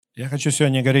Я хочу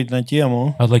сегодня говорить на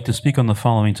тему I'd like to speak on the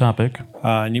following topic.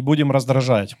 «Не будем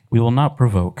раздражать». We will not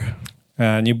provoke.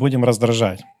 Не будем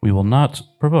раздражать. We will not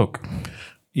provoke.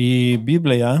 И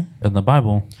Библия, In the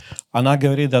Bible, она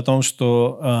говорит о том,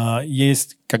 что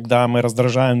есть, когда мы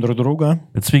раздражаем друг друга,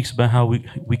 it speaks about how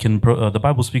we can. The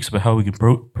Bible speaks about how we can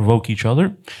provoke each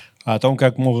other. о том,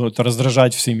 как могут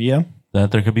раздражать в семье,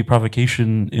 That there could be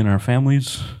provocation in our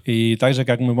families, и также,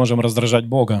 как мы можем раздражать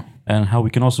Бога. and how we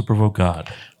can also provoke God.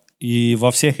 И во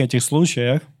всех этих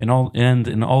случаях In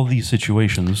all these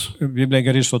situations, Библия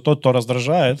говорит, что тот, кто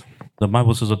раздражает, the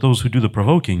Bible says that those who do the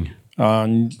provoking,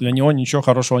 для него ничего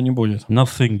хорошего не будет.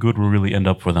 nothing good will really end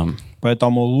up for them.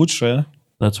 Поэтому лучше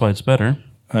That's why it's better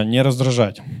не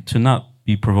раздражать. to not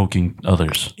be provoking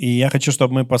others. И я хочу,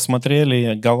 чтобы мы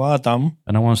посмотрели Галатам,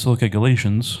 And I want us to look at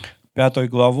Galatians, 5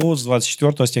 главу, с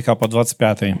 24 стиха по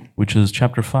 25. which is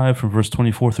chapter 5 from verse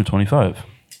 24 through 25.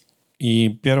 И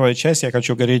первая часть я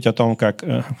хочу говорить о том, как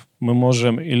мы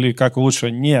можем или как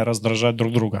лучше не раздражать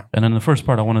друг друга. And in the first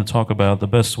part, I want to talk about the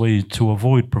best way to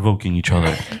avoid provoking each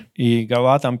other. И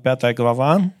Галатам 5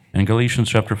 глава, In Galatians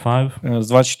chapter 5, с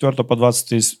 24 по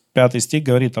 25 стих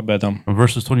говорит об этом.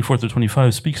 verses 24 through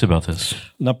 25 speaks about this.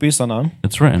 Написано: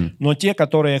 It's written, «Но те,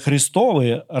 которые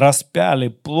Христовы, распяли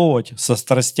плоть со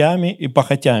страстями и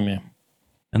похотями.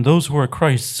 and those who are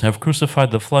Christ's have crucified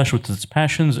the flesh with its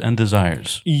passions and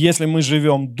desires. И если мы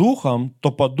живем духом, то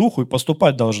по духу и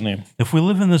поступать должны». If we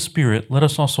live in the Spirit, let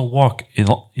us also walk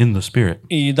in the Spirit.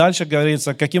 И дальше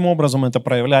говорится, каким образом это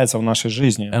проявляется в нашей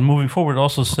жизни. And moving forward, it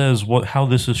also says how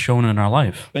this is shown in our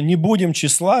life. Не будем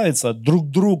тщеславиться, друг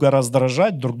друга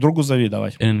раздражать, друг другу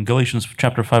завидовать. In Galatians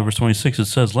chapter 5, verse 26, it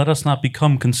says, let us not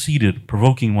become conceited,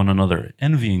 provoking one another,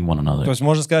 envying one То another. есть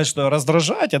можно сказать, что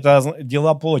раздражать — это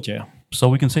дела плоти. So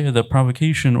we can say that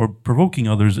provocation or provoking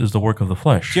others is the work of the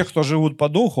flesh. Те, кто живут по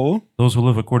духу, Those who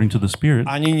live according to the Spirit,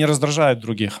 они не раздражают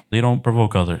других. they don't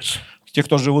provoke others. Те,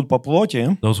 кто живут по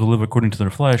плоти, Those who live according to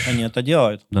their flesh, они это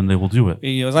делают. then they will do it.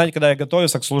 И вы знаете, когда я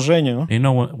готовился к служению, You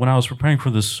know, when I was preparing for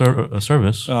this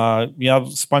service, я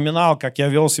вспоминал, как я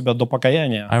вел себя до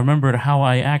покаяния. I remembered how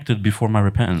I acted before my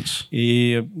repentance.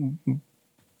 И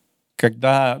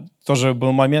когда тоже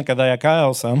был момент, когда я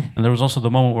каялся, And there was also the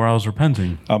moment where I was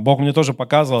repenting. Бог мне тоже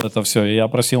показывал это все, и я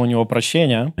просил у Него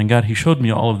прощения. And God, He showed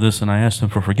me all of this, and I asked Him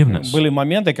for forgiveness. Были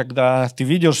моменты, когда ты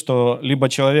видел, что либо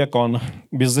человек, он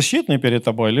беззащитный перед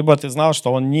тобой, либо ты знал,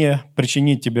 что он не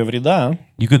причинит тебе вреда.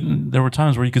 There were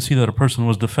times where you could see that a person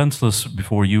was defenseless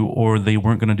before you, or they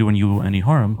weren't going to do you any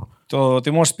harm. То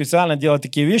ты можешь специально делать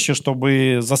такие вещи,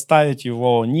 чтобы заставить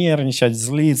его нервничать,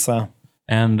 злиться.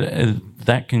 And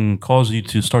that can cause you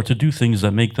to start to do things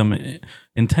that make them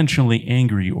intentionally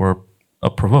angry or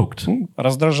provoked.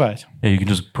 Раздражать. Yeah, you can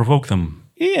just provoke them.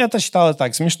 И это считалось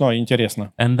так смешно и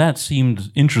интересно. And that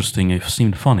seemed interesting. It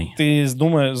seemed funny. Ты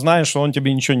знаешь, что он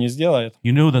тебе ничего не сделает,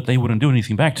 You knew that they wouldn't do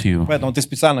anything back to you. поэтому ты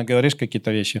специально говоришь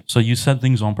какие-то вещи. So you said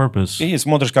things on purpose И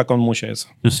смотришь, как он мучается.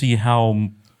 to see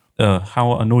how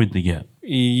annoyed they get.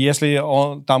 И если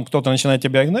там кто-то начинает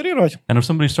тебя игнорировать, And if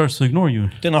somebody starts to ignore you,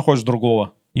 ты находишь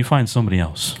другого. you find somebody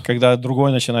else. Когда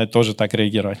другой начинает тоже так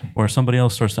реагировать. Or somebody else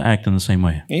starts to act in the same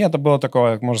way. И это было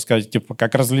такое, можно сказать, типа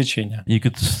как развлечение. You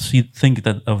could think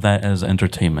of that as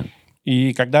entertainment.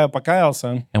 И когда я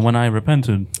покаялся, And when I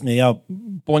repented, я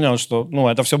понял, что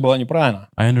это все было неправильно.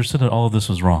 I understood that all of this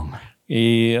was wrong.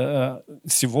 И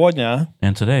сегодня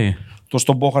And today, то,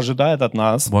 что Бог ожидает от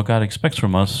нас, what God expects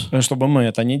from us чтобы мы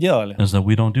это не делали. is that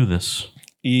we don't do this.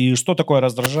 И что такое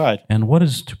раздражать? And what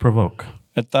is to provoke?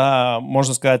 Это,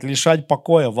 можно сказать, лишать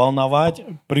покоя, волновать,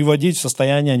 приводить в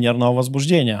состояние нервного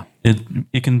возбуждения. It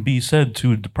can be said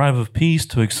to deprive of peace,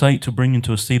 to excite, to bring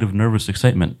into a state of nervous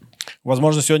excitement.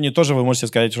 Возможно, сегодня тоже вы можете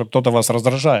сказать, что кто-то вас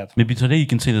раздражает. Maybe today you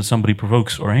can say that somebody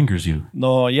provokes or angers you.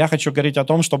 Но я хочу говорить о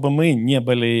том, чтобы мы не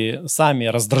были сами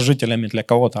раздражителями для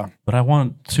кого-то. But I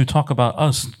want to talk about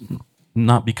us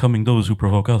not becoming those who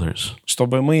provoke others.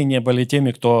 Чтобы мы не были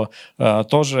теми, кто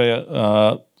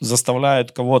тоже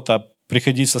заставляет кого-то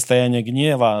приходить в состояние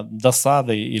гнева,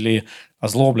 досады или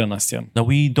озлобленности. That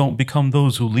we don't become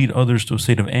those who lead others to a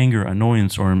state of anger,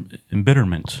 annoyance, or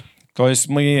embitterment. То есть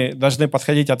мы должны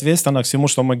подходить ответственно к всему,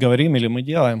 что мы говорим или мы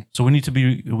делаем. So we need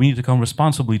to come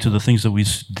responsibly to the things that we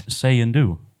say and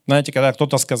do. Знаете, когда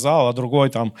кто-то сказал, а другой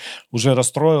там уже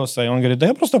расстроился, и он говорит: да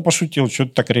я просто пошутил, что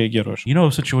ты так реагируешь? You know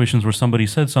of situations where somebody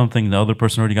said something, the other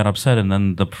person already got upset, and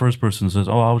then the first person says,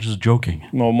 oh, I was just joking.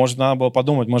 Ну, может, надо было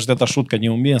подумать, может, эта шутка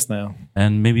неуместная.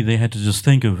 And maybe they had to just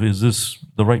think of, is this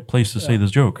the right place to say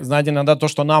this joke? Знаете, иногда то,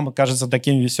 что нам кажется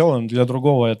таким веселым, для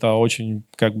другого это очень,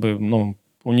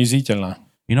 унизительно.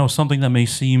 You know, something that may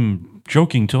seem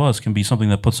joking to us can be something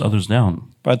that puts others down.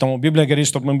 Поэтому Библия говорит,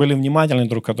 чтобы мы были внимательны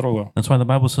друг к другу. That's why the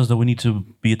Bible says that we need to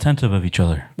be attentive of each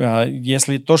other.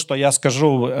 Если то, что я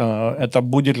скажу, это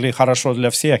будет ли хорошо для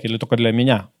всех или только для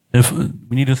меня? If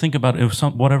we need to think about if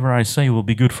whatever I say will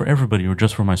be good for everybody or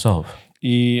just for myself.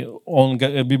 И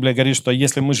Библия говорит, что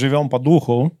если мы живем по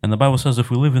духу, And the Bible says if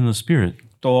we live in the Spirit,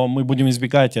 то мы будем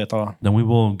избегать этого. then we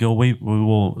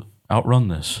will outrun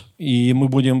this. И мы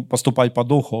будем поступать по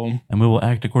духу. And we will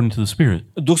act according to the Spirit.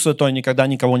 Дух Святой никогда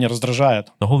никого не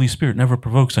раздражает. The Holy Spirit never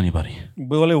provokes anybody.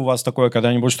 Было ли у вас такое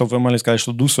когда-нибудь, что вы могли сказать,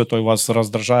 что Дух Святой вас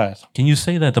раздражает? Can you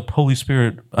say that the Holy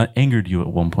Spirit angered you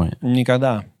at one point?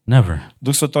 Никогда. Never.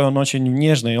 Дух Святой, Он очень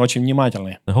нежный и очень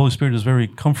внимательный. The Holy Spirit is very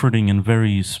comforting and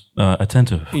very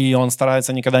attentive. И Он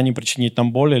старается никогда не причинить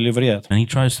нам боль или вред. And He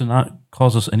tries to not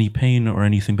cause us any pain or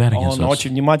anything bad against Он us. очень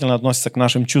внимательно относится к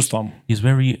нашим чувствам. He's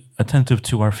very attentive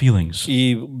to our feelings.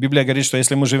 И Библия говорит, что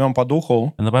если мы живем по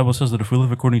духу, And the Bible says that if we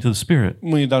live according to the Spirit,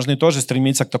 мы должны тоже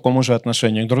стремиться к такому же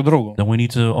отношению друг к другу. then we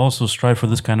need to also strive for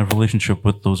this kind of relationship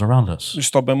with those around us.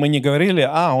 Чтобы мы не говорили,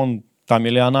 он там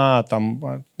или она там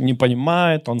не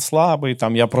понимает, он слабый,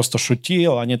 там я просто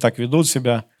шутил, они так ведут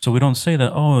себя. So we don't say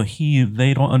that,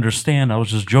 they don't understand, I was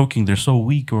just joking, they're so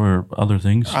weak or other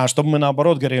things. А чтобы мы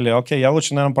наоборот говорили, окей, я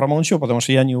лучше, наверное, промолчу, потому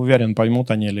что я не уверен,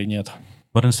 поймут они или нет.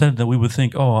 But instead that we would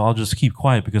think, I'll just keep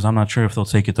quiet because I'm not sure if they'll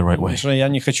take it the right way. Потому что я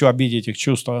не хочу обидеть их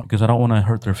чувства. Because I don't want to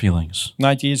hurt their feelings.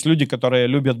 Знаете, есть люди, которые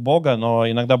любят Бога, но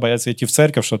иногда боятся идти в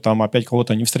церковь, что там опять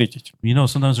кого-то не встретить. You know,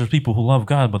 sometimes there's people who love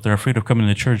God, but they're afraid of coming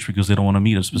to church because they don't want to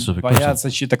meet a specific person.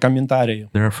 Боятся чьи-то комментарии.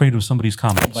 They're afraid of somebody's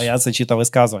comments. Боятся чьи-то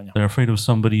высказывания. They're afraid of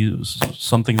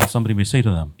something that somebody may say to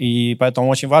them. И поэтому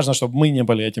очень важно, чтобы мы не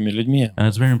были этими людьми. And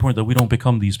it's very important that we don't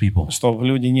become these people. Чтобы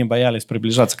люди не боялись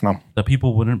приближаться к нам. That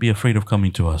people wouldn't be afraid of coming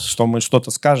to us. Что мы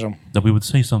что-то скажем that we would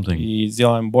say something и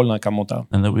сделаем больно кому-то.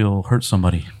 and that we'll hurt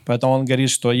somebody. Поэтому он говорит,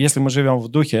 что если мы живем в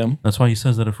духе, That's why he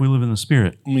says that if we live in the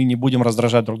Spirit, мы не будем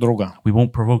раздражать друг друга. we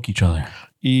won't provoke each other.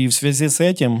 И в связи с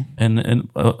этим And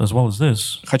as well as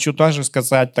this, хочу также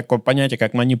сказать такое понятие,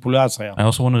 как манипуляция. I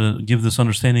also want to give this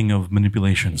understanding of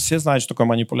manipulation. Все знают, что такое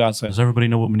манипуляция. Does everybody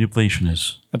know what manipulation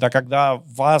is? Это когда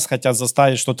вас хотят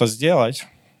заставить что-то сделать,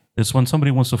 It's when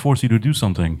somebody wants to force you to do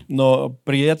something, но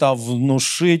при этом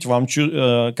внушить вам,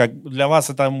 как для вас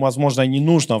это, возможно, не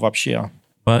нужно вообще.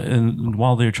 but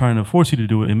while they're trying to force you to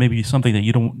do it, it may be something that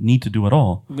you don't need to do at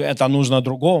all. Это нужно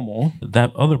другому.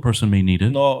 That other person may need it.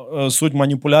 Но суть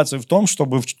манипуляции в том,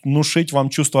 чтобы внушить вам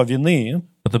чувство вины,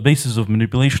 But the basis of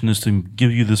manipulation is to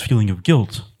give you this feeling of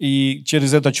guilt. и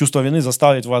через это чувство вины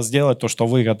заставить вас сделать то, что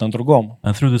выгодно другому.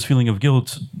 And through this feeling of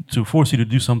guilt, to force you to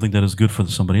do something that is good for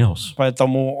somebody else.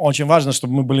 Поэтому очень важно,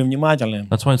 чтобы мы были внимательны,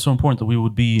 That's why it's so important that we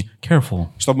would be careful,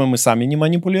 чтобы мы сами не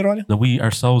манипулировали that we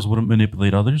ourselves wouldn't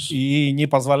manipulate others, и не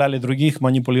позволяли других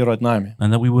манипулировать нами.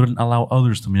 and that we wouldn't allow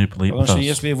others to manipulate Потому with что us.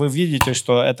 если вы видите,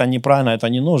 что это неправильно, это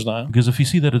не нужно, Because if you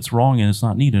see that it's wrong and it's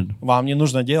not needed, вам не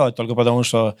нужно делать только потому,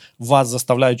 что вас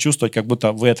заставляют чувствовать, как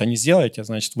будто вы это не сделаете,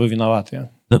 значит, вы виноваты.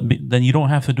 then you don't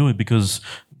have to do it because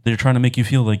they're trying to make you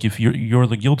feel like if you're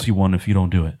the guilty one if you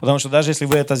don't do it. Потому что даже если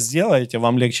вы это сделаете,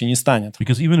 вам легче не станет.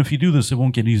 Because even if you do this, it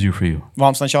won't get easier for you.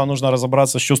 Вам сначала нужно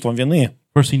разобраться с чувством вины,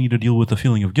 First, you need to deal with the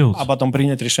feeling of guilt, а потом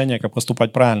принять решение, как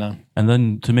поступать правильно. and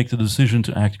then to make the decision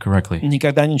to act correctly.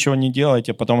 Никогда ничего не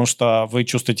делайте, потому что вы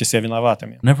чувствуете себя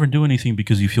виноватыми. Never do anything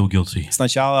because you feel guilty.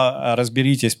 Сначала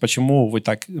разберитесь, почему вы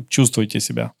так чувствуете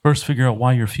себя. First, figure out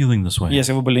why you're feeling this way.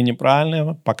 Если вы были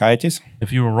неправильны, покайтесь.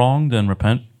 If you were wrong, then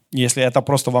repent. Если это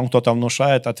просто вам кто-то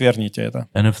внушает, отвергните это.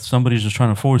 And if somebody's just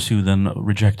trying to force you, then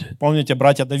reject it. Помните,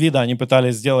 братья Давида, они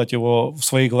пытались сделать его в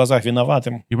своих глазах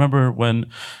виноватым. You remember when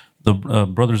the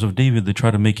brothers of David, they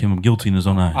tried to make him guilty in his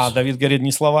own А eyes. Давид говорит,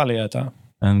 не слова ли это?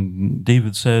 And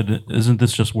David said, isn't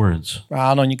this just words?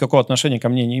 А оно никакого отношения ко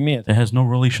мне не имеет. It has no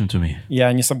relation to me.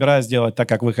 Я не собираюсь делать так,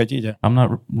 как вы хотите. I'm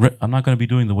not going to be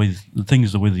doing the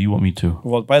things the way that you want me to.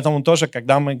 Вот, поэтому тоже,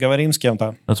 когда мы говорим с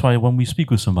кем-то, That's why when we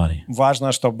speak with somebody,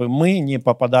 важно, чтобы мы не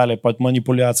попадали под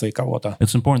манипуляции кого-то.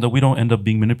 it's important that we don't end up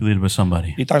being manipulated by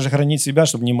somebody. И также хранить себя,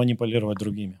 чтобы не манипулировать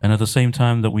другими. And at the same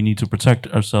time that we need to protect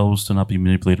ourselves to not be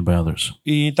manipulated by others.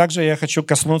 И также я хочу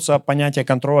коснуться понятия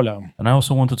контроля. And I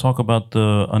also want to talk about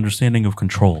the understanding of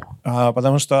control.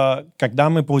 Потому что, когда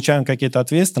мы получаем какие-то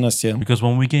ответственности, Because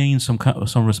when we gain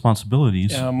some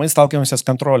responsibilities, мы сталкиваемся с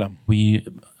контролем. we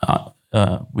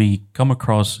come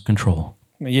across control.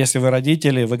 Если вы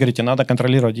родители, вы говорите, надо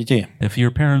контролировать детей. If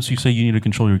you're parents, you say you need to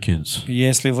control your kids.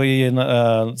 Если вы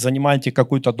занимаете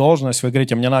какую-то должность, вы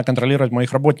говорите, мне надо контролировать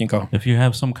моих работников. If you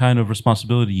have some kind of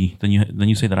responsibility, then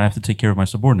you say that I have to take care of my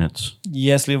subordinates.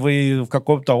 Если вы в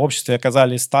каком-то обществе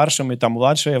оказались старшим и там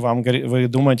младшие, вы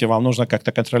думаете, вам нужно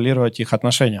как-то контролировать их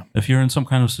отношения. If you're in some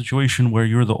kind of situation where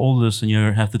you're the oldest and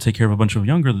you have to take care of a bunch of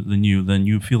younger than you, then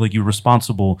you feel like you're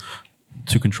responsible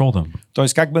to control them. То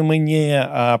есть, как бы мы не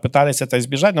пытались это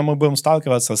избежать, но мы будем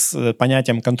сталкиваться с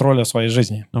понятием контроля в своей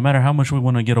жизни. No matter how much we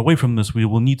want to get away from this, we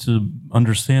will need to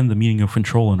understand the meaning of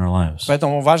control in our lives.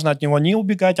 Поэтому важно от него не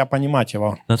убегать, а понимать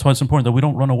его. That's why it's important that we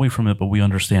don't run away from it, but we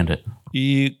understand it.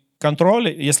 И контроль,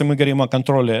 если мы говорим о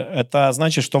контроле, это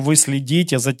значит, что вы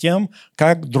следите за тем,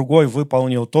 как другой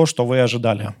выполнил то, что вы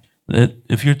ожидали.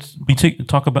 If we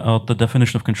talk about the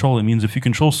definition of control, it means if you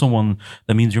control someone,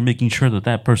 that means you're making sure that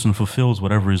that person fulfills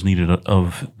whatever is needed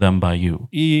of them by you.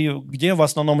 И где в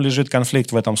основном лежит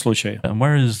конфликт в этом случае? And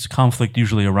where is conflict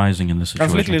usually arising in this situation?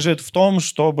 Конфликт лежит в том,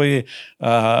 чтобы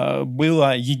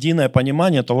было единое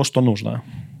понимание того, что нужно.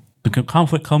 The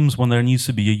conflict comes when there needs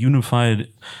to be a unified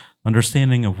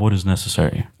understanding of what is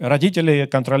necessary. Родители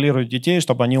контролируют детей,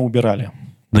 чтобы они убирали.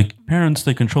 The parents,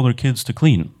 they control their kids to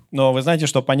clean. Но вы знаете,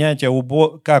 что понятие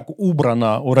как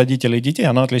убрано у родителей и детей,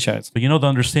 оно отличается. But you know the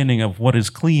understanding of what is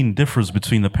clean differs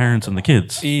between the parents and the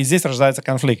kids. И здесь рождается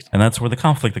конфликт. And that's where the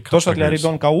conflict occurs. То, что для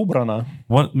ребенка убрано,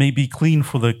 what may be clean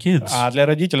for the kids, а для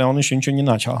родителей он еще ничего не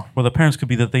начал. for the parents could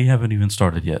be that they haven't even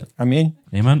started yet. Аминь.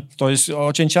 Amen? То есть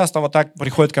очень часто вот так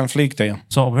приходят конфликты.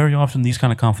 So very often these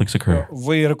kind of conflicts occur.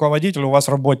 Вы руководитель, у вас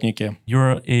работники.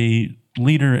 You're a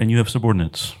leader and you have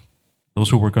subordinates. Those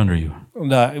who work under you.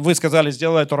 Да, вы сказали,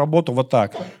 сделай эту работу вот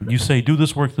так. You say, do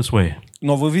this work this way.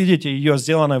 Но вы видите ее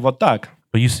сделанной вот так.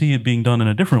 But you see it being done in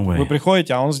a different Вы way.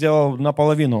 приходите, а он сделал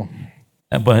наполовину.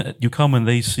 But you come and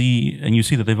you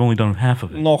see that they've only done half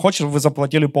of it. Но хочешь, вы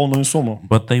заплатили полную сумму.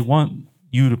 But they want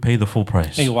you to pay the full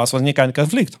price. И у вас возникает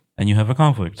конфликт. And you have a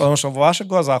conflict. Потому что в ваших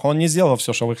глазах он не сделал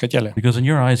все, что вы хотели. Because in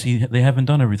your eyes, they haven't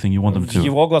done everything you want them В to.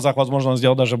 его глазах, возможно, он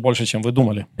сделал даже больше, чем вы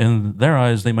думали. In their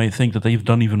eyes, they might think that they've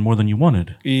done even more than you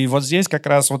wanted. И вот здесь как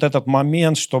раз вот этот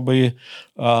момент, чтобы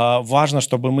важно,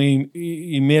 чтобы мы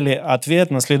имели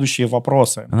ответ на следующие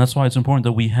вопросы. And that's why it's important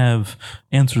that we have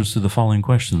answers to the following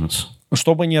questions.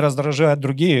 Чтобы не раздражать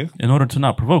других, In order to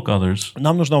not provoke others,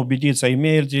 нам нужно убедиться,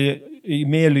 имею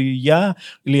ли я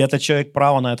или этот человек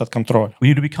право на этот контроль. we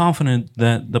need to be confident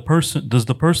that does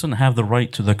the person have the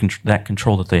right to that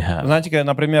control that they have. Знаете,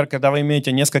 например, когда вы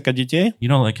имеете несколько детей, You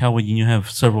know, like how when you have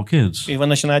several kids и вы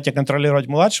начинаете контролировать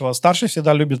младшего, старший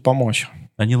всегда любит помочь.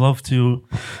 and you love to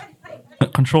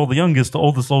control the youngest, the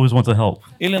oldest always wants to help.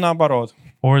 Или наоборот.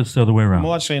 Or it's the other way around.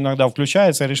 Младший иногда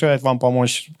включается и решает вам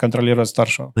помочь контролировать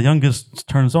старшего. The youngest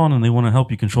turns on and they want to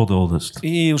help you control the oldest.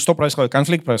 И что происходит?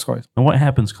 Конфликт происходит. And what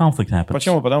happens? Conflict happens.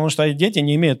 Почему? Потому что дети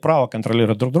не имеют права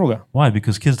контролировать друг друга. Why?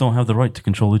 Because kids don't have the right to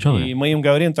control each other. И мы им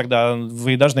говорим тогда,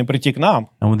 вы должны прийти к нам.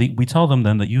 And we tell them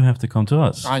then that you have to come to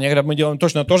us. А они говорят, мы делаем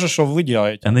точно то же, что вы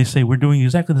делаете. And they say, we're doing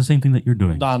exactly the same thing that you're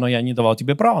doing. Да, но я не давал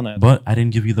тебе права на это. But I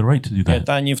didn't give you the right to do that.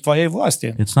 Это не в твоей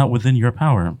власти. It's not within your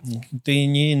power. Ты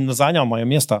не занял мое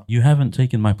место. You haven't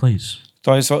taken my place.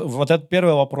 То есть вот этот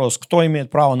первый вопрос, кто имеет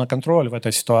право на контроль в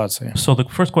этой ситуации? So the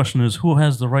first question is, who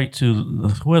has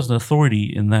the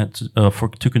authority in that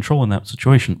to control in that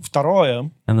situation? Второе,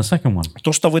 And the second one,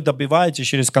 то, что вы добиваете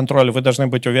через контроль, вы должны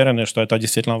быть уверены, что это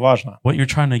действительно важно. what you're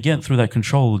trying to get through that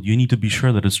control, you need to be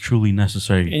sure that it's truly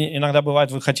necessary. И иногда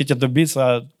бывает, вы хотите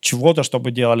добиться чего-то,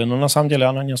 чтобы делали, но на самом деле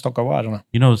оно не столько важно.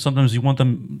 You know, sometimes you want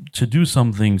them to do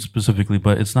something specifically,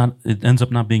 but it ends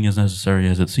up not being as necessary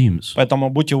as it seems.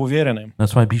 Поэтому будьте уверены,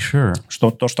 That's why be sure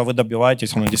что то, что вы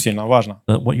добиваетесь, оно действительно важно.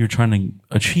 that what you're trying to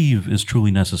achieve is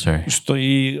truly necessary. Что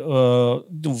и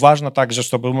важно также,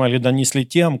 чтобы вы могли донесли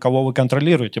тем, кого вы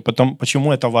контролируете.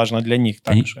 Почему это важно для них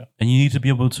также. And you need to be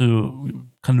able to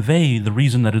convey the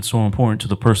reason that it's so important to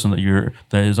the person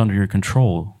that is under your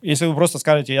control. Если вы просто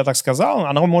скажете, я так сказал,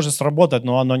 оно может сработать,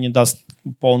 но оно не даст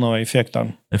полного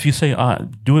эффекта. If you say,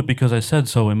 do it because I said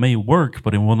so, it may work,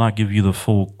 but it will not give you the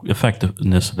full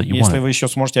effectiveness that you Если want. вы еще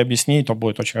сможете объяснить, то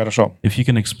будет очень хорошо. If you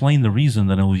can explain the reason,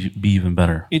 then it will be even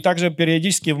better. И также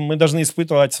периодически мы должны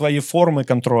испытывать свои формы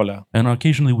контроля. And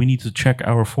occasionally we need to check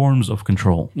our forms of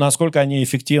control. Насколько они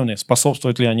эффективны,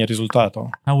 способствуют ли они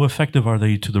результату. How effective are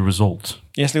they to the result?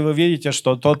 Если вы видите,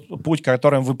 что тот путь,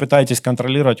 которым вы пытаетесь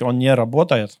контролировать, он не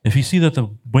работает, If you see that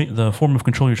the form of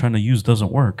control you're trying to use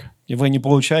doesn't work, и вы не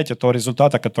получаете того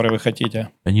результата, который вы хотите,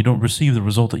 and you don't receive the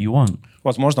result that you want,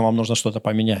 возможно, вам нужно что-то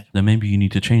поменять. then maybe you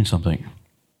need to change something.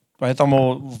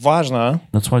 Поэтому важно,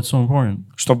 That's why it's so important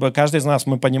чтобы каждый из нас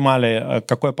мы понимали,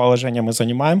 какое положение мы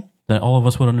занимаем, that all of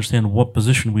us would understand what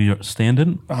position we stand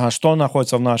in, что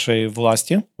находится в нашей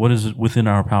власти, what is within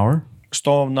our power,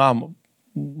 что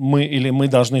мы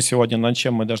должны сегодня, над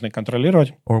чем мы должны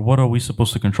контролировать, or what are we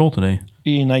supposed to control today,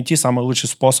 и найти самый лучший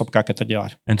способ, как это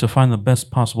делать. and to find the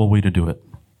best possible way to do it.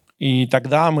 И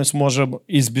тогда мы сможем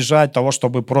избежать того,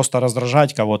 чтобы просто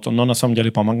раздражать кого-то, но на самом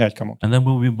деле помогать кому-то. And then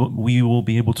we will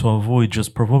be able to avoid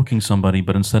just provoking somebody,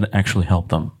 but instead actually help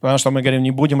them. Потому что мы говорим, не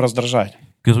будем раздражать.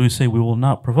 Because we say we will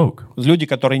not provoke. Люди,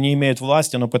 которые не имеют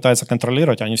власти, но пытаются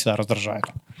контролировать, они всегда раздражают.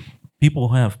 People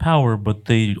who have power, but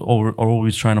they are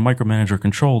always trying to micromanage or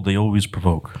control, they always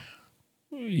provoke.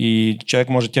 И человек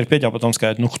может терпеть, а потом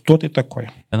сказать, кто ты такой?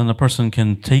 And then the person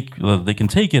can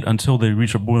take it until they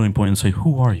reach a boiling point and say,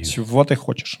 who are you? Чего ты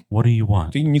хочешь? What do you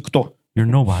want? Ты никто. You're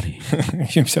nobody.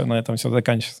 И все, на этом все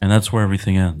заканчивается. And that's where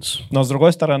everything ends. Но с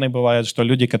другой стороны, бывает, что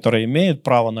люди, которые имеют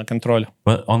право на контроль,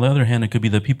 But on the other hand, it could be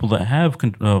the people that have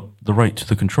the right to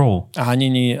the control. они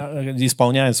не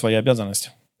исполняют свои обязанности.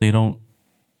 They don't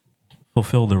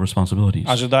fulfill their responsibilities,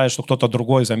 Ожидая, что кто-то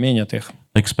другой заменит их.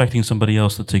 expecting somebody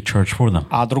else to take charge for them.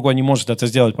 А другой не может это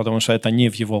сделать, потому что это не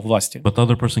в его власти. But the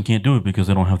other person can't do it because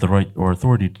they don't have the right or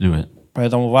authority to do it.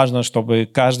 Поэтому важно, чтобы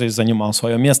каждый занимал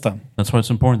свое место That's why it's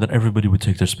important that everybody would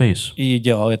take their space и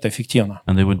делал это эффективно.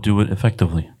 and they would do it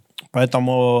effectively.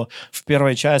 Поэтому в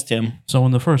первой части So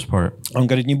in the first part, он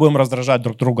говорит, не будем раздражать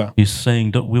друг друга. he's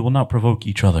saying we will not provoke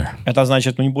each other. Это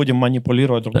значит, мы не будем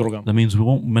манипулировать друг другом. That means we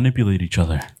won't manipulate each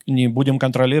other. Не будем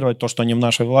контролировать то, что не в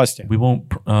нашей власти. We won't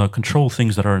control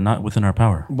things that are not within our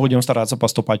power. Будем стараться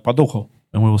поступать по духу.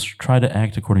 And we will try to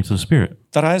act according to the Spirit.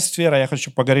 Вторая сфера, я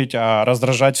хочу поговорить о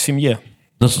раздражать в семье.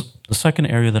 The second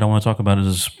area that I want to talk about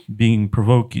is being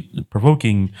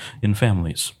provoking in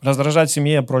families. Раздражать в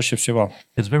семье проще всего.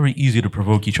 It's very easy to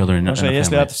provoke each other in Потому что a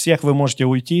если family. от всех вы можете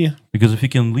уйти, Because if you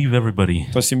can leave everybody,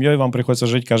 то с семьей вам приходится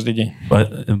жить каждый день.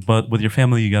 but with your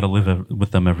family, you got to live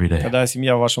with them every day. Когда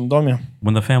семья в вашем доме,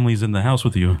 When the family's in the house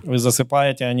with you, вы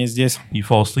засыпаете, они здесь. you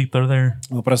fall asleep, they're there.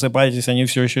 Вы просыпаетесь, они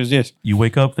все еще здесь. You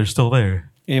wake up, they're still there.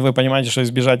 И вы понимаете, что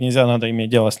избежать нельзя, надо иметь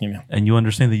дело с ними. And you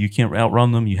understand that you can't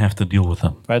outrun them, you have to deal with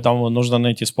them. Поэтому нужно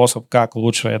найти способ, как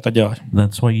лучше это делать.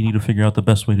 That's why you need to figure out the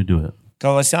best way to do it.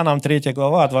 Колоссянам 3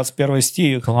 глава, 21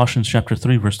 стих, Colossians chapter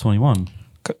 3, verse 21,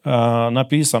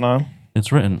 написано: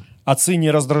 it's written, «Отцы, не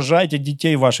раздражайте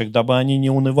детей ваших, дабы они не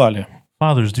унывали».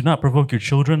 Fathers, do not provoke your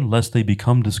children, lest they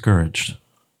become discouraged.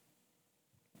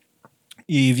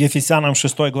 И в Ефесянам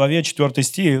 6 главе, 4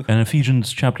 стих, And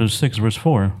Ephesians chapter 6, verse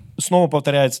 4, снова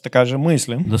повторяется такая же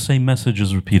мысль, the same message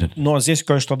is repeated. но здесь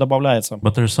кое-что добавляется.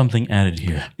 But there's something added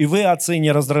here. «И вы, отцы,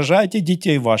 не раздражайте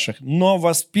детей ваших, но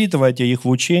воспитывайте их в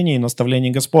учении и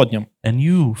наставлении Господнем». And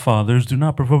you, fathers, do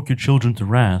not provoke your children to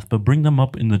wrath, but bring them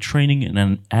up in the training and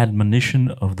an admonition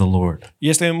of the Lord.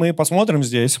 Если мы посмотрим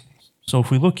здесь, So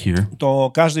if we look here, то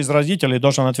каждый из родителей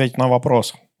должен ответить на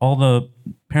вопрос: all the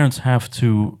parents have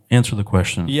to answer the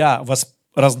question, я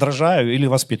раздражаю или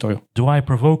воспитываю? do I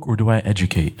provoke or do I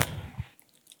educate?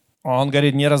 Он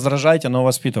говорит, не раздражайте, но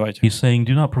воспитывайте. He's saying,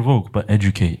 do not provoke, but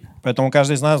educate. Поэтому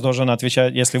каждый из нас должен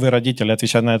отвечать, если вы родители,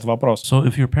 отвечать на этот вопрос. So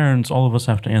if you're parents, all of us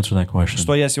have to answer that question.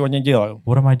 Что я сегодня делаю?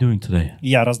 What am I doing today?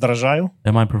 Я раздражаю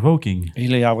Am I provoking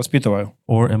или я воспитываю?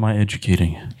 or am I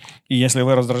educating? И если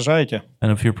вы раздражаете,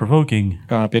 And if you're provoking,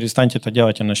 перестаньте это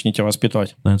делать и начните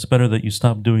воспитывать. then it's better that you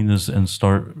stop doing this and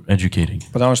start educating.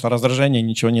 Потому что раздражение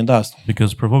ничего не даст.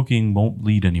 Because provoking won't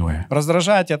lead anywhere.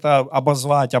 Раздражать — это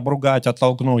обозвать, обругать,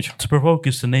 оттолкнуть. To provoke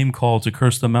is to name call, to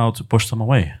curse them out, to push them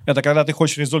away. Это когда ты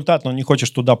хочешь результат, но не хочешь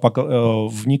туда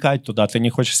вникать туда, ты не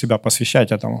хочешь себя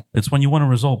посвящать этому. It's when you want a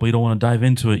result, but you don't want to dive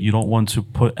into it, you don't want to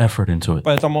put effort into it.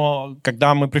 Поэтому,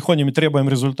 когда мы приходим и требуем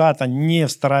результата, не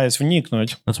стараясь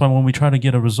вникнуть, That's why when we try to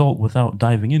get a result without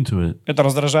diving into it, это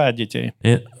раздражает детей.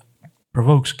 it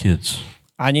provokes kids.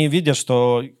 Они видят,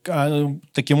 что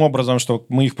таким образом, что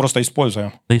мы их просто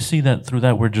используем. They see that through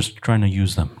that we're just trying to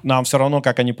use them. Нам все равно,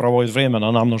 как они проводят время,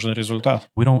 но нам нужен результат.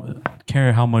 We don't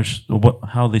care how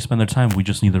they spend their time, we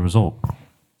just need the result.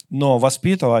 Но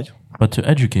воспитывать But to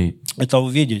educate — это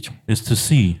увидеть, is to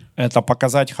see, это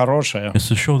показать хорошее, is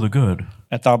to show the good.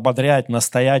 это ободрять,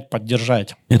 настоять,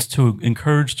 поддержать. It's to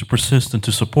encourage, to persist, and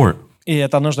to support. И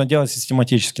это нужно делать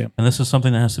систематически. And this is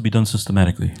something that has to be done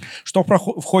systematically. Что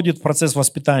входит в процесс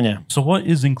воспитания? So what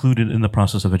is included in the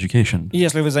process of education? И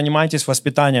если вы занимаетесь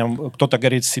воспитанием, кто-то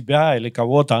говорит себя или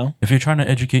кого-то, If you're trying to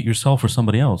educate yourself or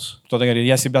somebody else, кто-то говорит,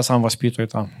 я себя сам воспитываю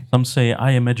там. some say,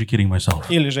 I am educating myself,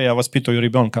 Или же я воспитываю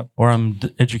ребенка. or I'm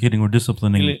educating or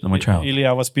disciplining my child, Или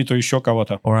я воспитываю еще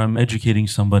кого-то. or I'm educating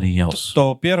somebody else.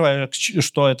 То первое,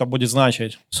 что это будет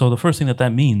значить, So the first thing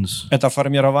that means это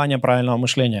формирование правильного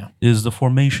мышления. is the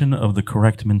formation of the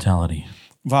correct mentality.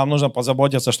 Вам нужно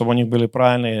позаботиться, чтобы у них были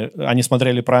правильные, они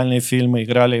смотрели правильные фильмы,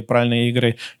 играли правильные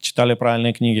игры, читали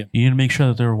правильные книги. You need to make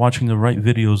sure that they're watching the right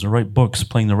videos, the right books,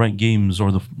 playing the right games,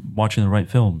 or watching the right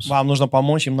films. Вам нужно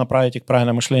помочь им направить их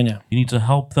правильное мышление. You need to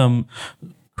help them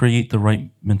create the right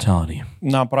mentality,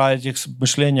 Направить их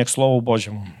мышление к Слову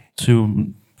Божьему.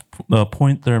 to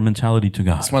point their mentality to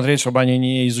God, Смотреть, чтобы они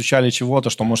не изучали чего-то,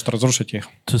 что может разрушить их.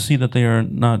 to see that they are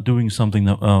not doing something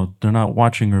that they're not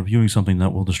watching or viewing something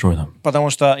that will destroy them. Потому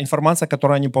что информация,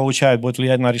 которую они получают, будет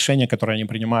влиять на решения, которые они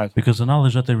принимают. Because the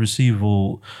knowledge that they receive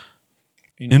will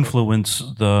influence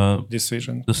the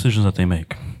Decision. decisions that they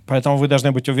make. Поэтому вы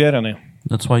должны быть уверены,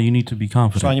 That's why you need to be что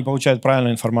confident они получают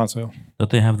правильную информацию,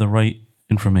 that they have the right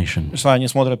information, что они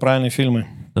смотрят правильные фильмы,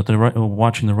 that they're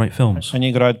watching the right films, они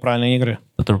играют правильные игры,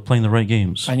 that they're playing the right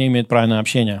games, они имеют правильное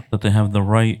общение, that they have the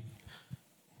right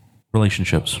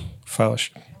relationships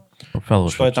fellowship, or что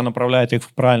fellowship, это направляет их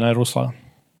в правильное русло.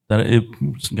 that it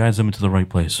guides them into the right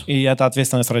place. И это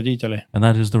ответственность родителей And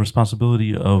that is the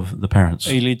responsibility of the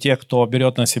parents, или тех, кто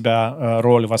берет на себя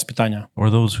роль воспитания. or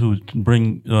those who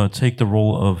take the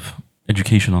role of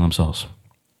education on themselves.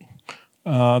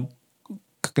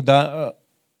 Когда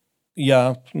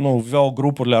я ввел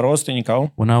группу для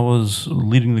родственников, When I was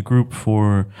leading the group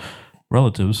for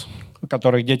relatives у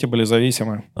которых дети были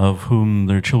зависимы, of whom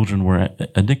their children were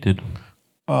addicted,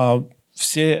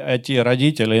 все эти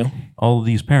родители, all of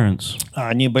these parents,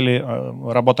 они были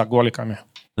работоголиками.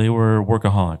 they were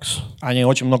workaholics. Они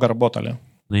очень много работали,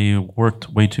 They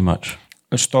worked way too much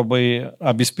чтобы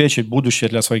обеспечить будущее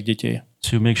для своих детей,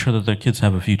 to make sure that their kids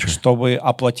have a future, чтобы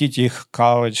оплатить их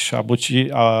колледж,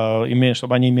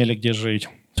 чтобы они имели где жить.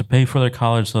 to pay for their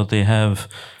college so that they have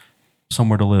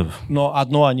somewhere to live. Но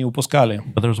одно они упускали,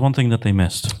 But there was one thing that they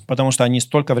missed, потому что они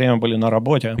столько времени были на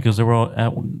работе, because they were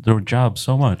at their jobs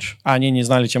so much. они не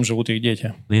знали, чем живут их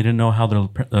дети. They didn't know how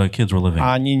their kids were living.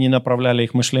 Они не направляли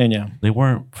их мышление. They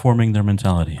weren't forming their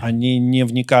mentality. Они не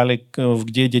вникали,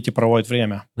 где дети проводят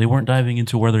время. They weren't diving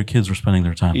into where their kids were spending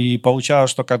their time. И получалось,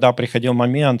 что когда приходил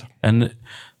момент, And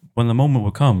when the moment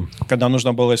would come когда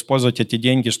нужно было использовать эти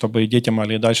деньги, чтобы дети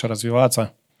могли дальше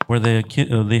развиваться, where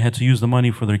they had to use the money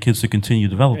for their kids to continue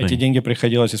эти developing, деньги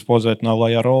приходилось использовать на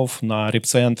лояров, на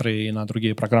репцентры и на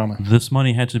другие программы. this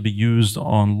money had to be used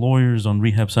on lawyers, on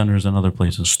rehab centers, and other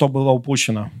places. Что было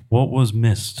упущено? What was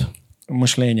missed?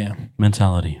 Мышление.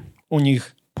 Mentality. У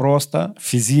них просто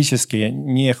физически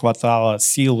не хватало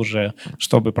сил уже,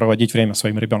 чтобы проводить время со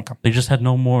своим ребенком. They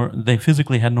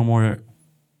physically had no more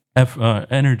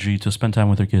energy to spend time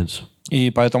with their kids. И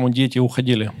поэтому дети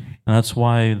уходили, And that's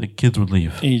why the kids would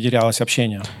leave и терялось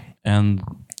общение. and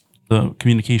the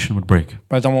communication would break.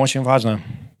 Поэтому очень важно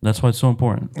That's why it's so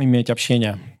important иметь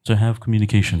общение, to have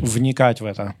communication, вникать в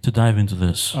это, to dive into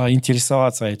this,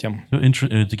 интересоваться этим,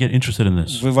 to get interested in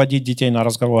this, выводить детей на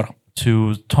разговор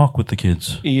to talk with the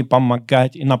kids, и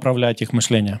помогать и направлять их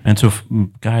мышление. and to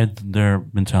guide their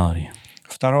mentality.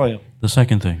 Второе. The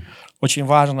second thing, Очень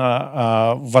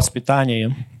важно в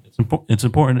воспитании, it's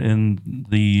important in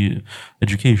the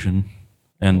education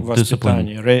and discipline.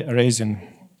 raising,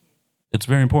 It's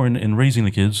very important in raising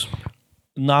the kids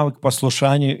навык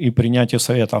послушания и принятия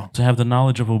советов. to have the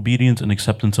knowledge of obedience and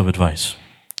acceptance of advice.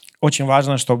 Очень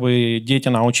важно, чтобы дети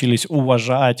научились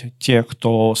уважать тех,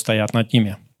 кто стоят над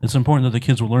ними. It's important that the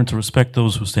kids will learn to respect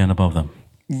those who stand above them.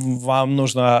 Вам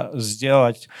нужно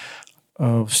сделать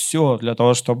все для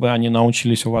того, чтобы они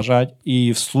научились уважать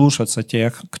и вслушаться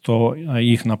тех, кто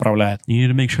их направляет. You need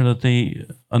to make sure that they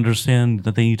understand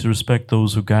that they need to respect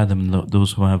those who guide them and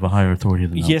those who have a higher authority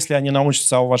than them. Если они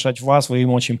научатся уважать вас, вы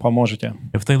им очень поможете.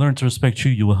 If they learn to respect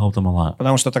you, you will help them a lot.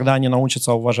 Потому что тогда они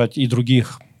научатся уважать и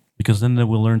других. Because then they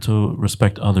will learn to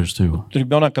respect others too.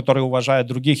 Ребенок, который уважает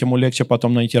других, ему легче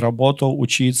потом найти работу,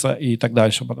 учиться и так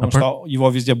дальше, потому что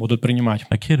его везде будут принимать.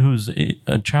 A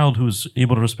child who's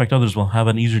able to respect others will have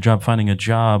an easier job finding a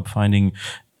job, finding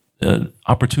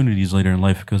opportunities later in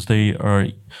life because they are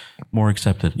more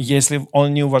accepted. Если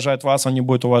он не уважает вас, он не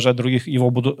будет уважать других, его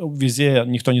будут везде,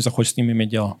 никто не захочет с ним иметь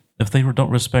дело. If they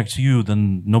don't respect you,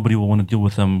 then nobody will want to deal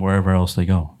with them wherever else they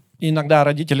go. Иногда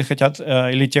родители хотят,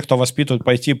 или те, кто воспитывают,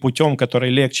 пойти путем,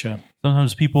 который легче.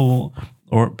 Sometimes people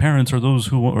or parents or those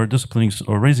who are disciplining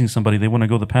or raising somebody, they want to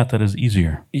go the path that is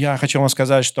easier. Я хочу вам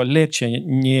сказать, что легче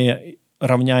не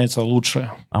равняется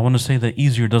лучше. I want to say that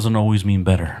easier doesn't always mean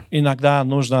better. Иногда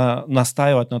нужно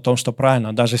настаивать на том, что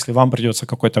правильно, даже если вам придется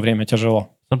какое-то время тяжело.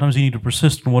 Sometimes you need to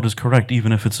persist in what is correct,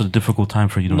 even if it's a difficult time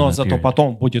for you to. Но зато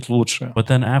потом будет лучше. But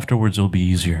then afterwards it'll be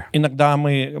easier. Иногда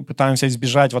мы пытаемся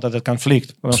избежать вот этот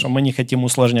конфликт, потому что мы не хотим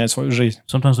усложнять свою жизнь.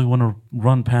 Sometimes we want to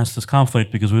run past this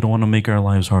conflict because we don't want to make our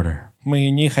lives harder.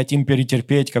 Мы не хотим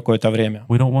перетерпеть какое-то время.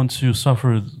 We don't want to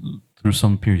suffer through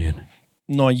some period.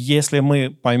 Но если мы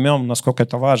поймем, насколько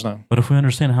это важно, But if we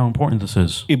understand how important this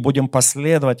is, и будем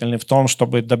последовательны в том,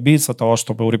 чтобы добиться того,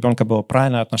 чтобы у ребенка было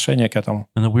правильное отношение к этому,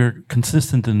 and that we're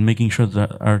consistent in making sure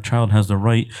that our child has the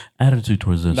right attitude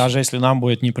towards this, даже если нам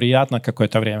будет неприятно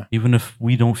какое-то время, even if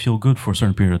we don't feel good for a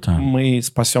certain period of time, мы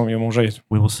спасем ему жизнь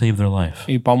we will save their life.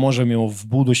 и поможем ему в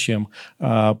будущем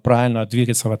правильно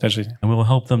двигаться в этой жизни. And we will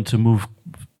help them to move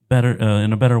better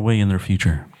in a better way in their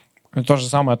future. И то же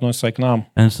самое относится и к нам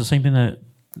And it's the same thing that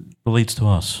relates to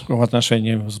us в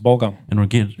отношении с Богом. in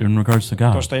regards to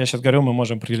God. То, что я сейчас говорю, мы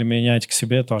можем применять к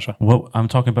себе тоже. What I'm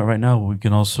talking about right now, we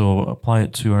can also apply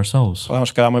it to ourselves. Потому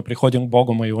что когда мы приходим к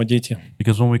Богу, мы Его дети.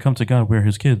 Because when we come to God, we're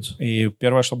His kids. И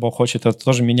первое, что Бог хочет, это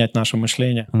тоже менять наше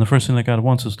мышление. And the first thing that God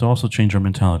wants is to also change our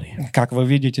mentality. Как вы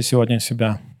видите сегодня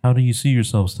себя? How do you see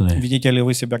yourselves today? Видите ли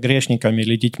вы себя грешниками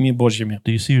или детьми Божьими?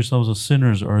 Do you see yourselves as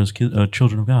sinners or as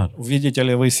children of God? Видите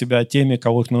ли вы себя теми,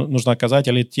 кого нужно наказать,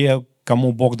 или те,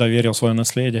 кому Бог доверил свое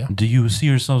наследие? Do you see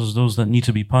yourselves as those that need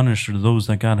to be punished or those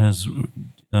that God has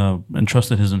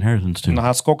entrusted His inheritance to?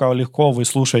 Насколько легко вы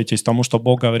слушаетесь тому, что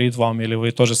Бог говорит вам, или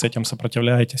вы тоже с этим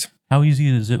сопротивляетесь? How easy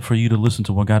is it for you to listen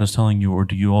to what God is telling you, or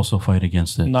do you also fight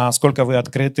against it? Насколько вы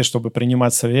открыты, чтобы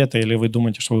принимать советы, или вы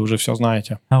думаете, что вы уже все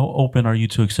знаете? How open are you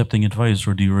to accepting advice,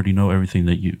 or do you already know everything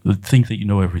that you think that you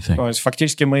know everything? То есть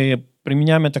фактически мы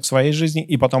применяем это к своей жизни,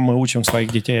 и потом мы учим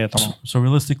своих детей этому. So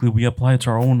realistically, we apply it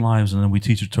to our own lives, and then we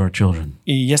teach it to our children.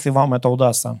 И если вам это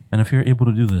удастся, And if you're able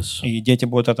to do this, и дети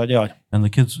будут это делать, and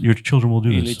your children will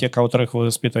do или this, те, которых вы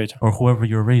воспитываете, or whoever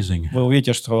you're raising, вы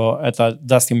увидите, что это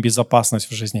даст им безопасность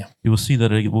в жизни you will see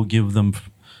that it will give them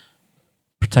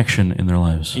protection in their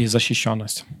lives и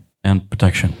защищенность. and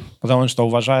protection. Потому что,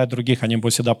 уважая других, они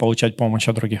будут всегда получать помощь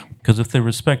от других. Because if they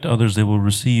respect others, they will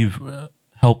receive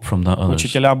help from the others.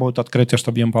 Учителя будут открыты,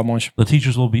 чтобы им помочь. The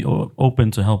teachers will be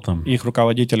open to help them. Их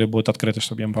руководители будут открыты,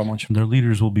 чтобы им помочь. Their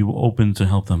leaders will be open to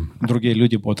help them. Другие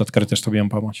люди будут открыты, чтобы им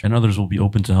помочь. And others will be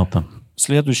open to help them.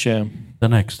 Следующее, The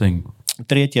next thing,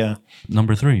 третье,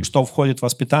 number 3, что входит в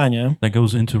воспитание, that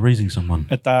goes into raising someone.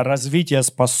 это развитие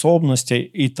способностей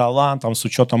и талантов с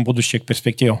учетом будущих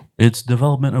перспектив. It's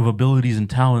development of abilities and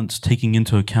talents taking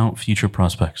into account future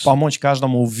prospects. Помочь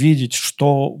каждому увидеть,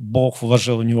 что Бог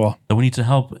вложил в него. That we need to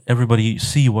help everybody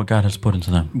see what God has put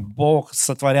into them. Бог,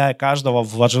 сотворяя каждого,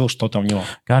 вложил что-то в него.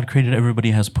 God created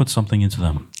everybody, has put something into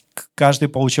them. Каждый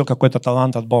получил какой-то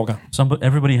талант от Бога.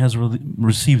 Everybody has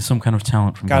received some kind of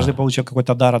talent from Каждый God. получил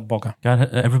какой-то дар от Бога.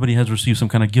 Everybody has received some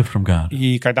kind of gift from God.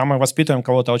 И когда мы воспитываем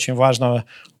кого-то, очень важно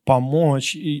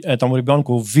помочь этому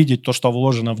ребенку видеть то, что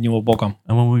вложено в него Богом.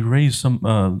 And when we raise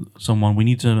someone, we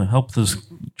need to help this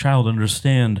child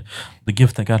understand the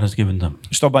gift that God has given them,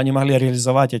 Чтобы они могли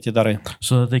реализовать эти дары.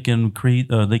 so that they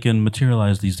can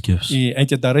materialize these gifts. И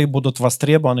эти дары будут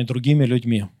востребованы другими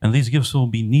людьми. And these gifts will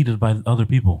be needed by other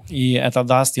people. И это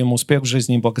даст им успех в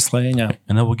жизни и благословение.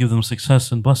 And that will give them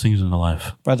success and blessings in their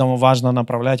life. Поэтому важно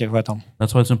направлять их в этом.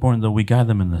 That's why it's important that we guide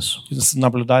them in this.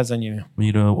 Наблюдать за ними.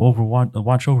 We need to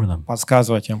watch over them,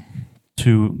 Подсказывать им.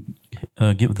 to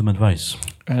give them advice.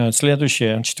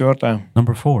 Следующее, четвертое.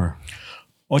 Number 4,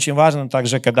 Очень важно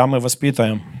также, когда мы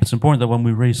воспитываем, it's important that when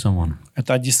we raise someone,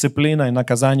 это дисциплина и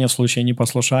наказание в случае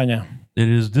непослушания. it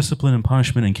is discipline and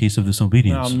punishment in case of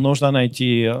disobedience. Нам нужно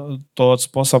найти тот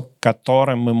способ,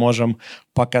 которым мы можем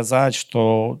показать,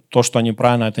 что то, что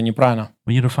неправильно, это неправильно.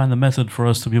 We need to find the method for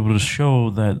us to be able to show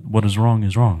that what is wrong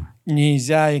is wrong.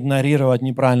 Нельзя игнорировать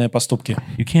неправильные поступки.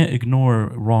 You can't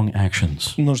ignore wrong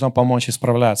actions. Нужно помочь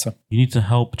исправляться. You need to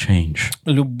help change.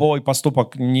 Любой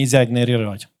поступок нельзя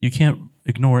игнорировать. You can't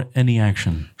ignore any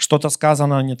action. Что-то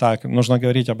сказано не так, нужно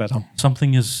говорить об этом.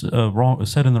 Something is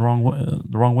said in the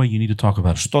wrong way, you need to talk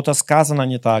about it. Что-то сказано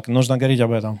не так, нужно говорить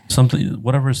об этом.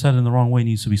 Whatever is said in the wrong way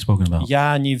needs to be spoken about.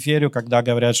 Я не верю, когда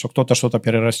говорят, что кто-то что-то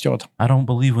перерастет. I don't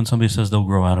believe when somebody says they'll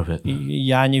grow out of it. И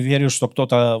я не верю, что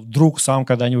кто-то вдруг сам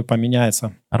когда-нибудь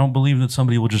поменяется. I don't believe that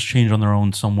somebody will just change on their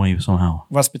own some way, somehow.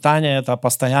 Воспитание — это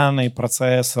постоянный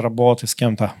процесс работы с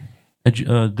кем-то.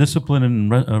 Discipline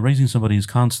and raising somebody is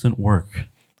constant work.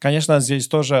 Конечно, здесь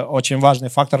тоже очень важный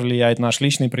фактор влияет наш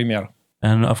личный пример.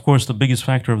 And, of course, the biggest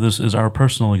factor of this is our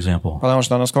personal example. Потому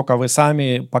что насколько вы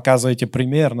сами показываете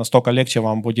пример, настолько легче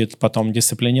вам будет потом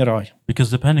дисциплинировать. Because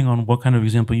depending on what kind of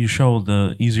example you show,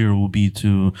 the easier it will be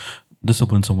to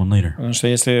discipline someone later. Потому что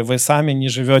если вы сами не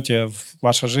живете,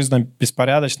 ваша жизнь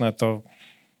беспорядочна, то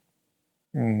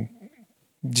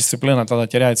дисциплина тогда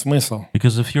теряет смысл.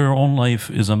 Because if your own life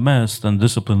is a mess, then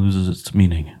discipline loses its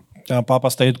meaning. А папа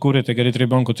стоит, курит и говорит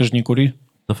ребенку: ты же не кури.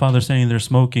 The father standing there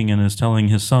smoking and is telling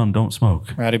his son, "Don't smoke."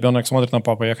 А ребенок смотрит на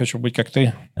папу: я хочу быть как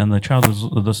ты. And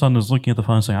the son is looking at the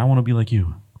father and saying, "I want to be like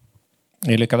you."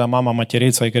 Или когда мама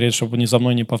матерится и говорит, чтобы они за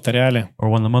мной не повторяли. Or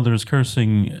when the mother is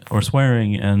cursing or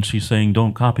swearing and she's saying,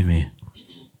 "Don't copy me."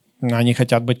 Они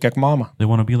хотят быть как мама. They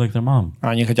want to be like their mom.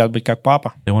 Они хотят быть как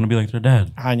папа. They want to be like their dad.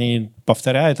 Они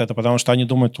повторяют это, потому что они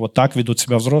думают, вот так ведут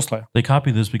себя взрослые. They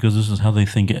copy this because this is how they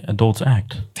think adults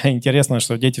act. Интересно,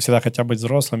 что дети всегда хотят быть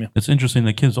взрослыми, It's interesting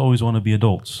that kids always want to be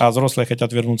adults, а взрослые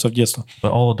хотят вернуться в детство.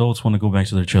 but all adults want to go back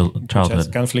to their Сейчас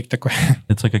childhood. конфликт такой.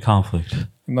 It's like a conflict,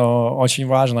 Но очень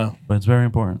важно, but it's very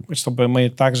important чтобы мы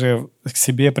также к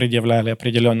себе предъявляли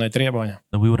определенные требования.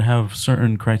 that we would have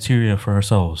certain criteria for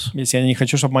ourselves. Если я не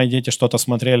хочу, чтобы мои дети что-то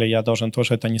смотрели, я должен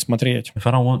тоже это не смотреть. If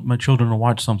I don't want my children to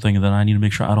watch something, then I need to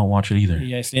make sure I don't watch it either.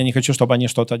 Если я не хочу, чтобы они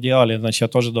что-то делали, значит, я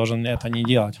тоже должен это не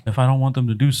делать. If I don't want them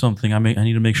to do something, I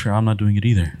need to make sure I'm not doing it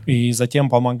either. И затем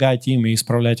помогать им и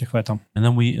исправлять их в этом. And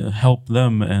then we help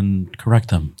them and correct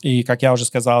them. И, как я уже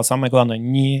сказал, самое главное,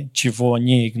 ничего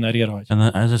не игнорировать. And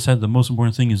then, as I said, the most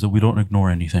important thing is that we don't ignore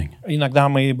anything. Иногда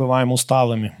мы бываем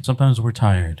усталыми, Sometimes we're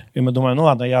tired, и мы думаем, ну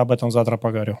ладно, я об этом завтра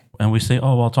поговорю. and we say,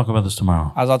 "Oh, well, I'll talk about this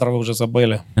tomorrow." А завтра вы уже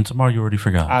забыли. And tomorrow you already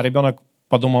forgot. А ребенок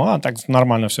подумал, так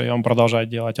нормально все, и он продолжает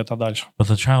делать это дальше. But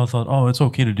the child thought, "Oh, it's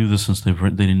okay to do this since they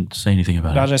didn't say anything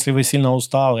about it." Даже если вы сильно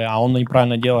усталы, а он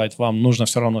неправильно делает, вам нужно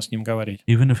все равно с ним говорить.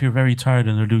 Even if you're very tired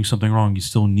and they're doing something wrong, you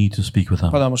still need to speak with them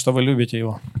Потому что вы любите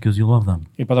его, because you love them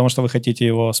и потому что вы хотите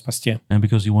его спасти, and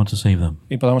because you want to save them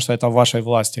и потому что это в вашей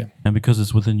власти, and because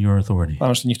it's within your authority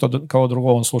потому что никто кого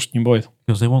другого он слушать не будет.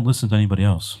 because they won't listen to anybody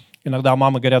else. Иногда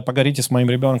мамы говорят, поговорите с моим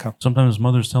ребенком, Sometimes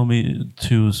mothers tell me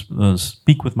to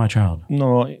speak with my child,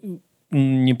 но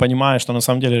не понимая, что на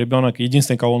самом деле ребенок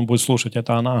единственный, кого он будет слушать,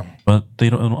 это она. but they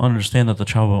don't understand that the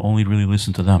child will only really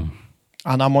listen to them.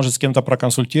 Она может с кем-то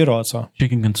проконсультироваться, She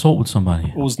can consult with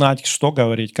somebody. узнать, что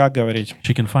говорить, как говорить,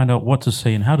 She can find out what to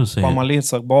say and how to say it,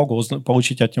 помолиться к Богу,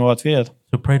 получить от Него ответ,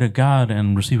 to pray to God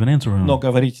and receive an answer from но Him.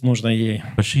 говорить нужно ей,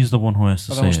 But she's the one who has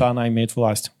to say потому что it она имеет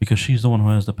власть because she's the one who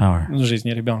has the power в жизни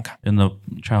ребенка. in the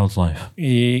child's life.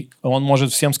 И он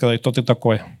может всем сказать, кто ты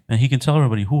такой, And he can tell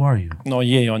everybody, "Who are you?" но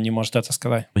ей он не может это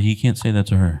сказать. But he can't say that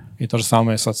to her. И то же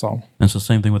самое с отцом. And it's the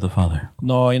same thing with the father.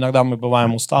 Но иногда мы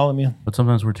бываем усталыми, But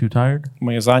sometimes we're too tired,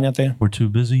 мы заняты. we're too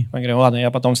busy. Мы говорим, ладно,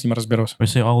 я потом с ним разберусь. We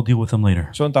say, "I'll deal with them later."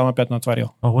 Что он там опять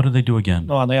натворил? Oh, what did they do again?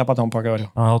 Ну ладно, я потом поговорю.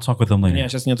 Oh, I'll talk with them У меня later.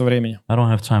 сейчас нет времени. I don't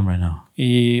have time right now.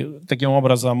 И таким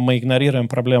образом мы игнорируем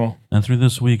проблему. And through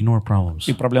this, we ignore problems.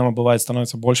 И проблема бывает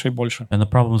становится больше и больше. And the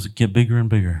problems get bigger and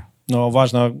bigger. Но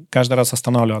важно каждый раз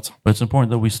останавливаться. But it's important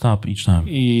that we stop each time.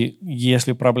 И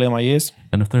если проблема есть,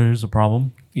 And if there is a problem,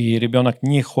 и ребенок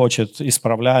не хочет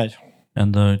исправлять,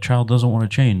 and the child doesn't want to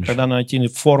change, тогда найти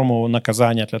форму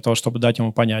наказания для того, чтобы дать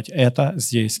ему понять, это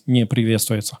здесь не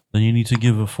приветствуется. then you need to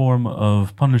give a form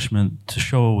of punishment to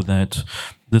show that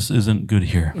this isn't good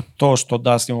here. То, что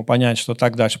даст ему понять, что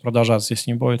так дальше продолжаться здесь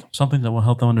не будет. Something that will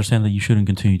help them understand that you shouldn't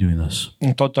continue doing this.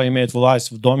 Тот, кто имеет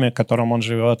власть в доме, в котором он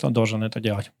живет, он должен это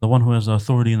делать. The one who has the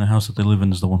authority in the house that they live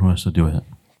in is the one who has to do it.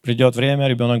 Придет время,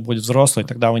 ребенок будет взрослый,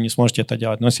 тогда вы не сможете это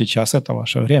делать. Но сейчас это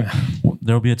ваше время.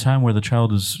 There will be a time where the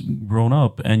child is grown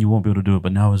up and you won't be able to do it,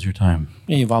 but now is your time.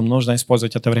 И вам нужно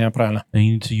использовать это время правильно, And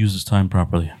you need to use this time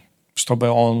properly, чтобы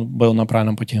он был на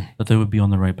правильном пути. that they would be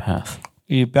on the right path.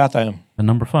 И пятое And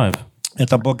number 5, –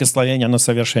 это благословение на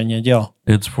совершение дел.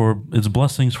 it's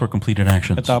blessings for completed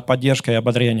actions. Это поддержка и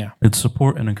ободрение. It's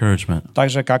support and encouragement. Так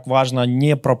же, как важно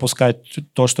не пропускать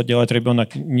то, что делает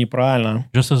ребенок неправильно,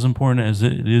 Just as important as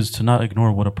it is to not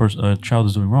ignore what a child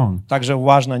is doing wrong, также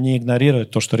важно не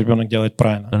игнорировать то, что ребенок делает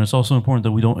правильно, then it's also important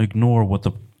that we don't ignore what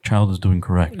the child is doing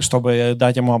correct, чтобы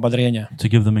дать ему ободрение, to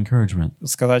give them encouragement,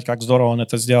 сказать, как здорово он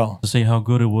это сделал. to say how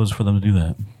good it was for them to do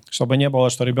that. Чтобы не было,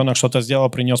 что ребенок что-то сделал,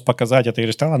 принес показать это, и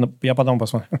говоришь, ладно, я потом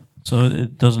посмотрю. So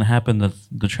it doesn't happen that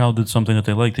the child did something that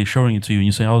they like, they're showing it to you, and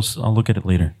you say, I'll look at it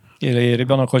later. Или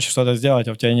ребенок хочет что-то сделать,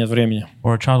 а у тебя нет времени.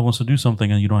 Or a child wants to do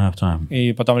something and you don't have time.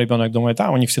 И потом ребенок думает,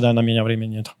 у них всегда на меня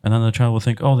времени нет. And then the child will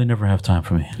think, oh, they never have time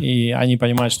for me. И они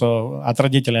понимают, что от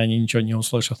родителей они ничего не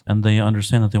услышат. And they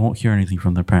understand that they won't hear anything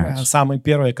from their parents. Самые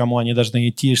первые, кому они должны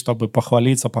идти, чтобы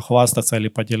похвалиться, похвастаться или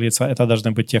поделиться, это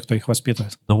должны быть те, кто их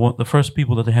воспитывает. The first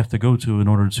people that they have to go to in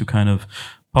order to kind of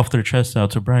puff their chest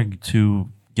out, to brag, to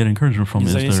get encouragement from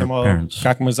is their Независимо, parents.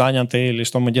 как мы заняты или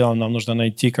что мы делаем, нам нужно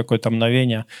найти какое-то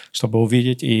мгновение, чтобы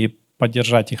увидеть и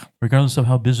поддержать их. Regardless of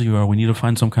how busy you are, we need to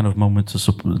find some kind of moment to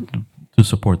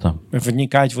support them,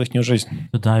 Вникать в их жизнь,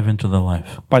 to dive into their life,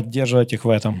 поддерживать их в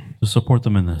этом, to support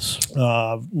them in this,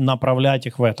 направлять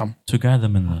их в этом. to guide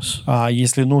them in this.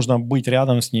 Если нужно быть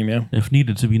рядом с ними If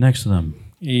needed, to be next to them,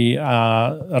 и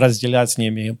разделять с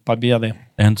ними победы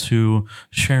and to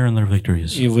share in their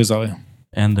victories и вызовы.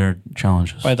 and their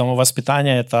challenges. Поэтому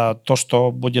воспитание — это то,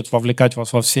 что будет вовлекать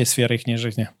вас во все сферы их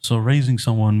жизни. So raising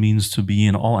someone means to be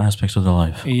in all aspects of their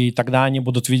life. И тогда они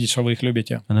будут видеть, что вы их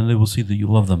любите. And then they will see that you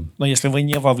love them. Но если вы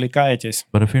не вовлекаетесь,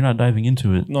 But if you're not diving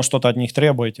into it, но что-то от них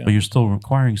требуете, but you're still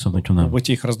requiring something from them,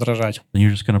 будете их раздражать. then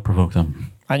you're just going to provoke them.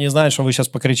 Они знают, что вы сейчас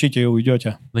покричите и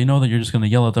уйдете. They know that you're just going to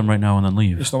yell at them right now and then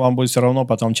И leave. что вам будет все равно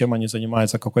потом, чем они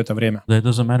занимаются какое-то время. That it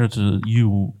doesn't matter to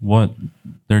you what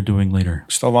they're doing later.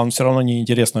 Что вам все равно не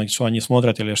интересно, что они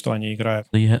смотрят или что они играют.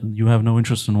 You have no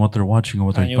interest in what they're watching or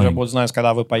what they're Они уже playing. будут знать,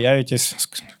 когда вы появитесь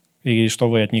и что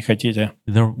вы от них хотите.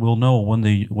 They will know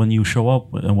when you show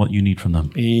up and what you need from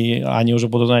them. И они уже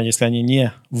будут знать, если они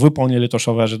не выполнили то,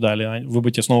 что вы ожидали, вы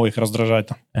будете снова их раздражать.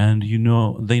 And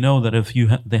they know that if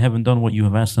they haven't done what you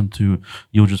have asked them to,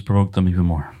 you'll just provoke them even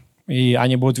more. И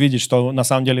они будут видеть, что на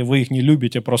самом деле вы их не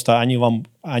любите, просто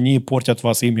они портят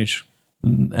вас имидж.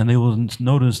 And they will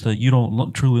notice that you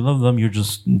don't truly love them.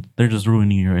 They're just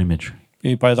ruining your image.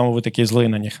 И поэтому вы такие злые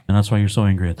на них. And that's why you're so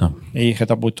angry at them. И их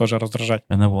это будет тоже раздражать.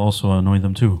 And that will also annoy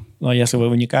them too. Но если вы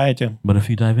вникаете, But if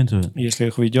you dive into it, если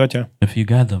их ведете, if you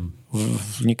guide them,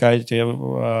 вникаете,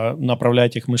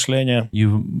 направляете их мышление,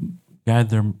 you guide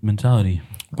their mentality,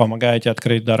 помогаете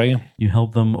открыть дары, you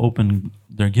help them open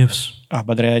their gifts,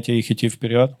 ободряете их идти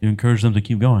вперед, you encourage them to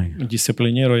keep going,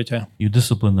 дисциплинируете. you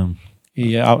discipline them,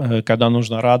 И когда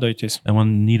нужно, радуйтесь. and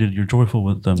when needed, you're joyful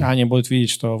with them. Они будут видеть,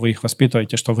 что вы их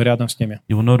воспитываете, что вы рядом с ними.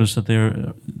 You will notice that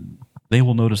they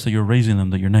will notice that you're raising them,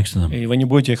 that you're next to them. И вы не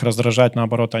будете их раздражать,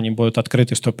 наоборот, они будут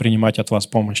открыты, чтобы принимать от вас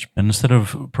помощь. And instead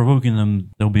of provoking them,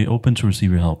 they'll be open to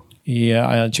receive your help. И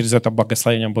через это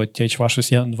благословение будет течь ваш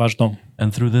дом.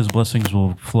 And through this, blessings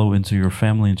will flow into your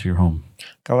family, into your home.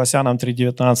 Колоссянам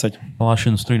 3:19.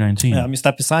 Colossians 3:19.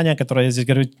 Места Писания, которые я здесь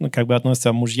говорю,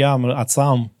 относятся к мужьям,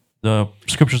 отцам. The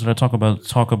scriptures that I talk about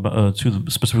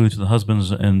specifically to the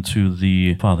husbands and to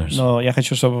the fathers. Но я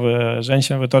хочу, чтобы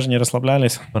женщины, вы тоже не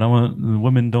расслаблялись, But I want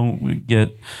women don't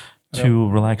get too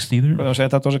relaxed either, потому что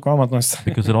это тоже к вам относится.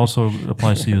 because it also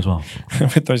applies to you as well.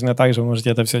 Вы точно так же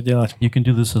можете это все делать. You can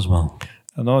do this as well.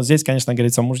 Но здесь, конечно,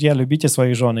 говорится, мужья, любите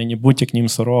своих жен и не будьте к ним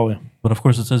суровы. But of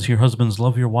course, it says here, husbands,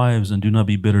 love your wives and do not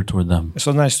be bitter toward them.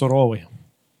 Что значит суровый?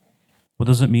 What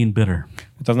does it mean, bitter?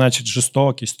 Это значит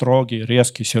жестокий, строгий,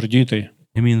 резкий, сердитый.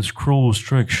 It means cruel,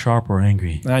 strict, sharp, or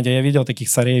angry. Знаете, я видел таких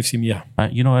царей в семье,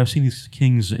 I've seen these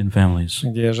kings in families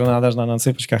где жена должна на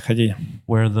цыпочках ходить.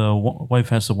 where the wife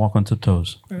has to walk on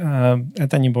tiptoes.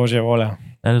 Это не Божья воля.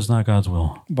 That is not God's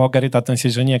will. Бог говорит,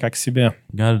 относись к жене как к себе.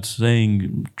 God is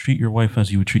saying, treat your wife as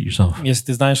you would treat yourself. Если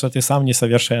ты знаешь, что ты сам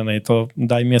несовершенный, то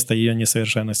дай место ее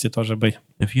несовершенности тоже быть.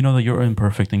 If you know that you're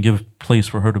imperfect, then give place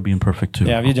for her to be imperfect too.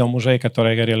 Я видел мужей,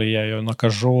 которые говорили, я ее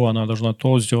накажу, она должна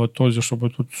то сделать, чтобы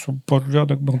тут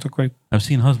порядок был такой. I've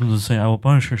seen husbands that say, I will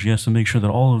punish her. She has to make sure that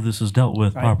all of this is dealt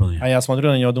with properly. А я смотрю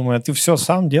на него, думаю, ты все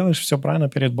сам делаешь, все правильно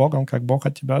перед Богом, как Бог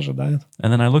от тебя ожидает.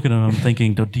 And then I look at him, I'm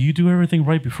thinking, do you do everything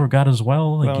right before God as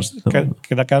well? Потому что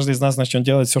когда каждый из нас начнет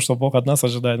делать все, что Бог от нас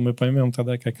ожидает, мы поймем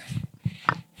тогда, как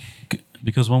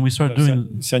Because when we start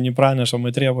doing, все неправильно, что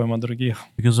мы требуем от других.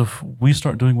 because if we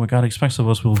start doing what God expects of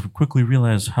us, we'll quickly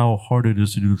realize how hard it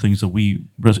is to do things that we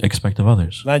expect of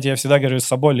others. Знаете, я всегда говорю, с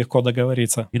собой легко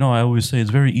договориться. You know, I always say it's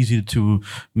very easy to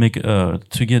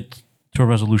get to a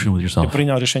resolution with Ты yourself.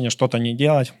 принял решение что-то не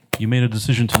делать. You made a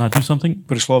decision to not do something.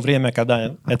 Пришло время,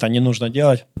 когда это не нужно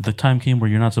делать. The time came where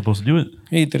you're not supposed to do it,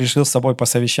 И ты решил с собой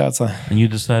посовещаться. and you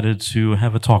decided to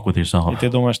have a talk with И yourself. ты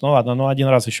думаешь, ну ладно, один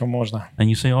раз еще можно. And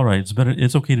you say, all right,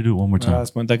 it's okay to do it one more time.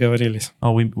 Раз мы договорились.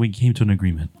 Oh, we came to an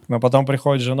agreement. Но потом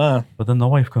приходит жена. But then the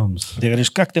wife comes, Ты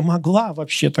говоришь, как ты могла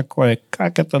вообще такое?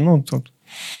 Как это? Тут.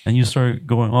 and you start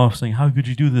going off saying, how could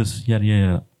you do this? Yada,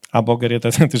 yada. А Бог говорит,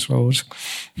 это ты что лучше?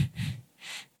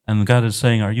 And God is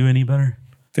saying, are you any better?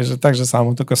 Ты же так же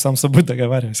сам, только сам с собой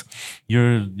договаривайся.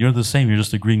 You're the same. You're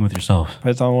just agreeing with yourself.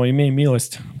 Поэтому имей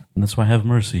милость. And that's why have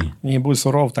mercy. Не будь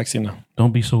суров так сильно.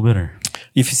 Don't be so bitter.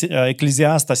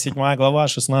 Экклезиаста, 7 глава,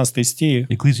 16 стих.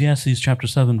 Ecclesiastes chapter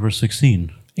 7, verse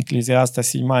 16. Экклезиаста,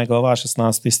 7 глава,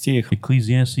 16 стих.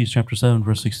 Ecclesiastes chapter 7,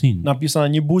 verse 16. Написано: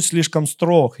 «Не будь слишком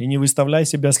строг и не выставляй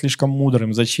себя слишком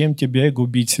мудрым. Зачем тебе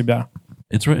губить себя?»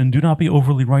 It's written, do not be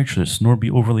overly righteous, nor be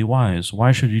overly wise.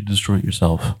 Why should you destroy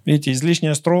yourself? Видите,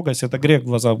 излишняя строгость — это грех в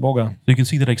глазах Бога. So you can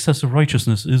see that excessive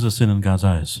righteousness is a sin in God's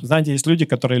eyes. Знаете, есть люди,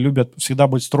 которые любят всегда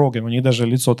быть строгими. У них даже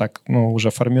лицо так, уже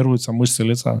формируются, мышцы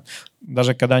лица.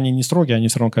 Даже когда они не строгие, они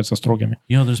все равно кажутся строгими.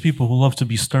 You know, there's people who love to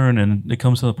be stern, and it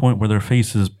comes to the point where their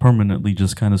face is permanently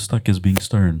just kind of stuck as being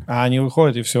stern. А они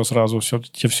выходят, и все сразу, все,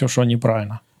 что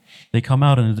неправильно. They come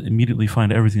out and immediately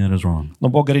find everything that is wrong. Но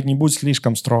Бог говорит: не будь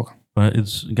слишком строг. But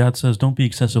God says, don't be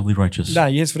excessively righteous. Да,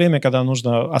 есть время, когда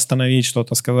нужно остановить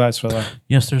что-то, сказать что-то.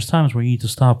 Yes, there's times where you need to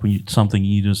stop something,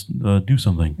 you just do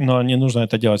something. Но не нужно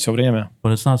это делать все время.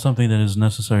 But it's not something that is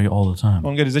necessary all the time.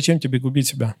 Он говорит: зачем тебе губить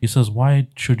себя? He says, why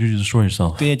should you destroy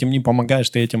yourself? Ты этим не помогаешь,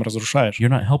 ты этим разрушаешь. You're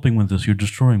not helping with this, you're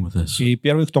destroying with this. И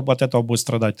первый, кто от этого будет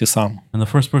страдать, ты сам. And the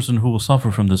first person who will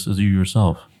suffer from this is you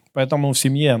yourself. Поэтому в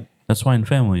семье That's why in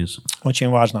families, очень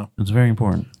важно, it's very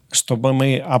important чтобы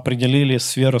мы определили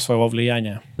сферу своего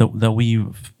влияния. that we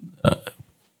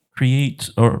create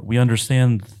or we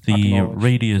understand the Acknowledge.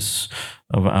 radius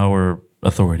of our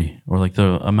authority, or like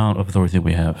the amount of authority that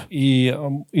we have, И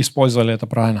использовали это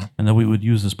правильно. and that we would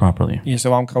use this properly. Если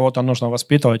вам кого-то нужно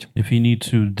воспитывать, If you need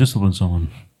to discipline someone,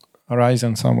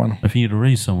 raising someone, if you need to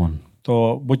raise someone,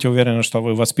 то будьте уверены, что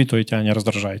вы воспитываете, а не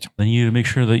раздражаете. then you need to make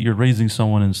sure that you're raising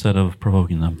someone instead of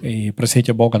provoking them. И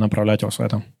просите Бога направлять вас в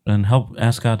этом. And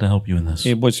ask God to help you in this,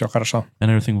 И будет все хорошо. and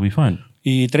everything will be fine.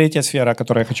 И третья сфера, о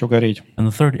которой я хочу говорить, And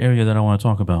the third area that I want to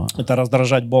talk about это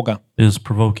раздражать Бога, is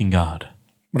provoking God.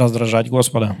 раздражать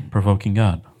Господа. Provoking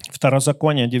God.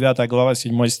 Второзаконие, 9 глава,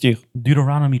 7 стих.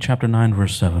 Deuteronomy chapter 9,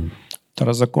 verse 7.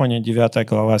 Второзаконие, 9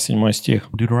 глава, 7 стих.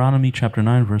 Deuteronomy chapter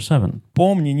 9, verse 7.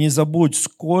 «Помни, не забудь,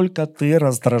 сколько ты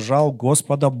раздражал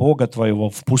Господа Бога твоего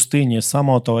в пустыне с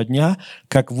самого того дня,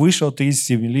 как вышел ты из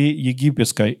земли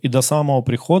египетской, и до самого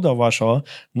прихода вашего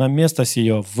на место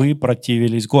сие вы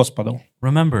противились Господу».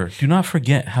 Remember, do not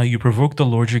forget how you provoked the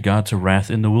Lord your God to wrath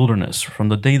in the wilderness, from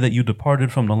the day that you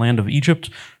departed from the land of Egypt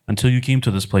until you came to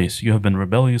this place. You have been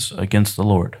rebellious against the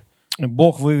Lord.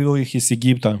 Бог вывел их из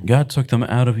Египта. God took them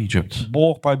out of Egypt.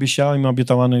 Бог пообещал им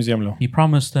обетованную землю. He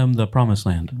promised them the promised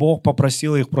land. Бог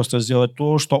попросил их просто сделать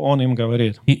то, что Он им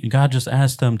говорит. God just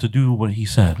asked them to do what He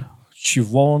said.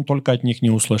 Чего Он только от них не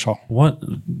услышал. What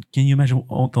can you imagine?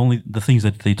 Only the things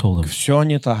that they told him. Все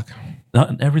не так.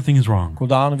 Everything is wrong.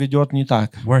 Куда Он ведет, не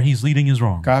так. Where He's leading is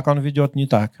wrong. Как Он ведет, не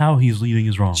так. How He's leading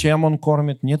is wrong. Чем Он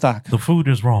кормит, не так. The food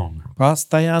is wrong.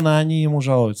 Постоянно они Ему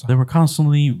жалуются. They were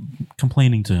constantly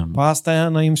complaining to Him.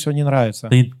 Постоянно им все не нравится.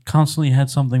 They constantly had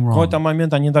something В wrong. какой-то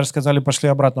момент они даже сказали: пошли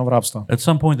обратно в рабство. At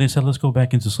some point, they said, "Let's go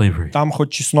back into slavery." Там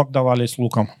хоть чеснок давали с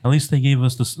луком. At least they gave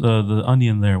us the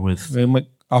onion there with И мы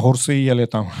огурцы ели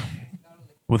там.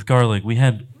 garlic. We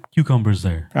had cucumbers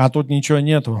there. А тут ничего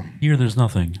нету. Here, there's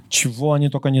nothing. Чего они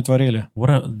только не творили.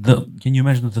 Can you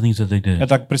imagine the things that they did?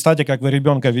 Это представьте, как вы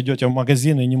ребенка ведете в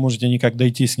магазин и не можете никак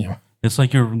дойти с ним. It's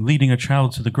like you're leading a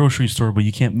child to the grocery store, but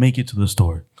you can't make it to the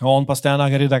store. А он постоянно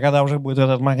говорит: а когда уже будет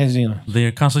этот магазин?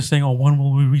 They're constantly saying, "Oh, when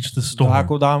will we reach the store? Да,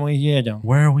 куда мы едем?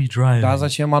 Where are we driving? Да,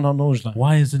 зачем оно нужно?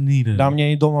 Why is it needed? Да,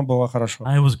 мне и дома было хорошо.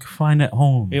 I was fine at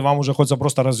home." И вам уже хочется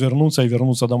просто развернуться и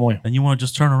вернуться домой. And you want to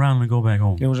just turn around and go back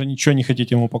home. И уже ничего не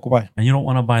хотите ему покупать. And you don't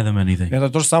want to buy them anything. Это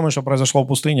то же самое, что произошло в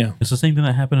пустыне. It's the same thing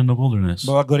that happened in the wilderness.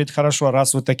 Бог говорит: хорошо,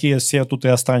 раз вы такие, все тут и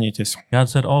останетесь. God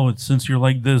said, "Oh, since you're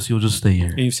like this, you'll just stay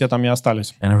here." И все там и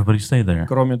остались. And everybody stayed there,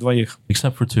 Кроме двоих,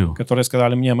 except for two, которые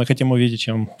сказали мне: мы хотим увидеть,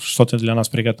 что ты для нас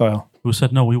приготовил. who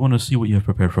said, "No, we want to see what you have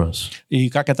prepared for us." И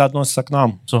как это относится к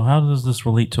нам? So how does this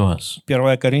relate to us?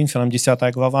 1 Коринфянам,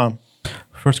 10 глава.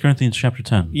 1 Corinthians chapter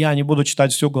 10. Я не буду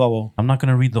читать всю главу, I'm not going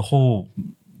to read the whole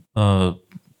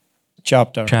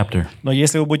chapter, но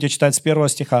если вы будете читать с 1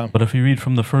 стиха, but if you read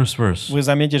from the first verse, вы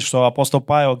заметите, что апостол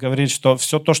Павел говорит, что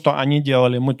все то, что они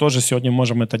делали, мы тоже сегодня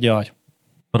можем это делать.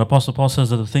 but Apostle Paul says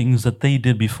that the things that they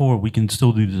did before, we can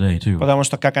still do today too. Потому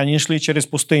что как они шли через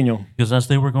пустыню, Because as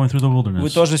they were going through the вы wilderness,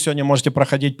 тоже сегодня можете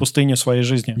проходить пустыню в своей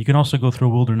жизни. you can also go through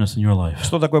a wilderness in your life.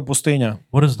 Что такое пустыня?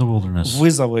 What is the wilderness?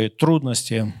 Вызовы,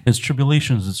 трудности, It's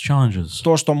tribulations, it's challenges,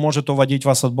 то, что может уводить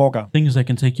вас от Бога. things that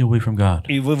can take you away from God.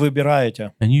 И вы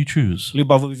выбираете. And you choose.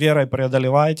 Либо вы верой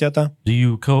преодолеваете это, Do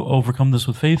you overcome this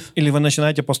with faith? или вы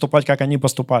начинаете поступать, как они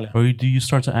поступали. Or do you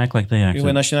start to act like they И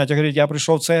вы acted? начинаете говорить: я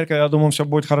пришел в церковь, я думаю, все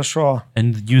будет будет хорошо.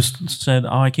 And you said,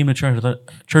 "Oh, I came to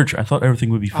church. I thought everything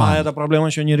would be А fine." эта проблема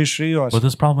еще не решилась. But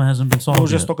this problem hasn't been Мы solved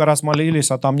уже yet. столько раз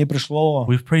молились, а там не пришло.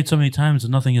 We've prayed so many times and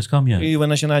nothing has come yet. И вы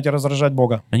начинаете раздражать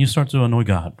Бога. And you start to annoy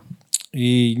God.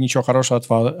 И ничего хорошего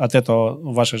от этого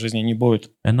в вашей жизни не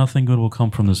будет. And nothing good will come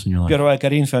from this in your life. 1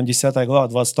 Коринфянам 10 глава,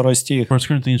 22 стих. 1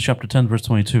 Corinthians chapter 10, verse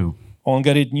 22. Он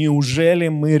говорит, неужели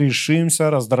мы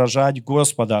решимся раздражать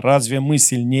Господа? Разве мы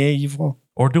сильнее Его?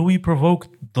 Or do we provoke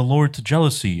the Lord to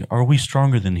jealousy? Are we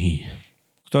stronger than He?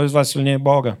 Кто из вас сильнее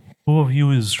Бога? Who of you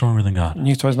is stronger than God?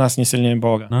 Никто из нас не сильнее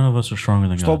Бога. None of us are stronger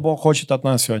than Что God. Бог хочет от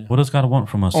нас сегодня? What does God want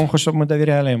from us? Он хочет, чтобы мы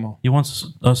доверяли Ему. He wants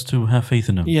us to have faith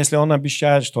in Him. И если Он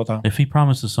обещает что-то, If He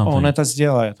promises Он something, это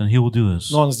сделает. then He will do this.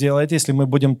 Но Он сделает, если мы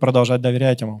будем продолжать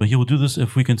доверять Ему. But He will do this if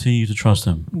we continue to trust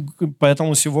Him.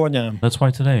 Поэтому сегодня That's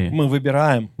why today мы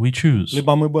выбираем. we choose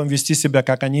Либо мы будем вести себя,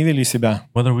 как они вели себя,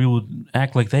 whether we will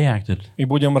act like they acted и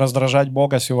будем раздражать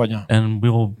Бога сегодня. and we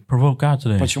will provoke God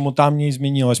today. Почему там не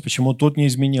изменилось, почему тут не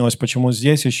изменилось, почему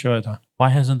здесь еще это.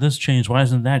 Why hasn't this changed? Why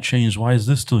hasn't that changed? Why is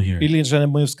this still here? Или же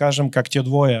мы скажем, как те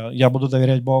двое, я буду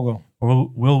доверять Богу. Or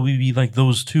will we be like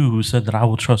those two who said that I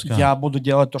will trust God? Я буду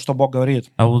делать то, что Бог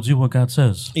говорит. I will do what God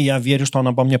says. И я верю, что Он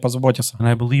обо мне позаботится. And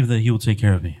I believe that He will take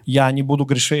care of me. Я не буду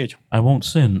грешить. I won't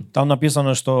sin. Там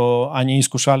написано, что они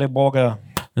искушали Бога.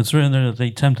 It's written there that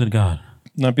they tempted God.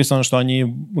 Написано, что они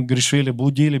грешили,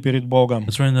 блудили перед Богом.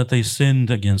 It's written that they sinned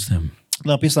against Him.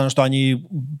 Написано, что они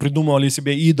придумывали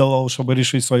себе идолов, чтобы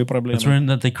решить свои It's проблемы. written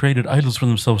that they created idols for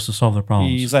themselves to solve their И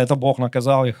problems. за это Бог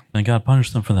наказал их. And God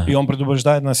punished them for that. И Он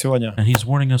предупреждает нас сегодня. And He's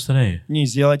warning us today. Не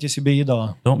сделайте себе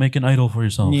идола. Don't make an idol for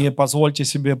yourself. Не позвольте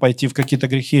себе пойти в какие-то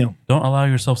грехи. Don't allow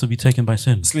yourself to be taken by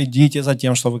sin. Следите за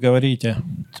тем, что вы говорите.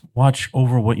 Watch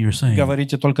over what you're saying.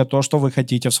 Говорите только то, что вы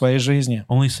хотите в своей жизни.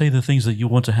 Only say the things that you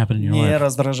want to happen in your Не life.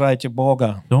 раздражайте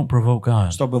Бога, Don't provoke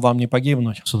God чтобы вам не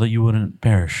погибнуть. so that you wouldn't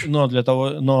perish.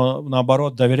 Но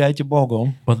наоборот, доверяйте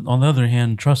Богу, But on the other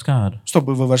hand, trust God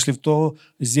чтобы вы вошли в ту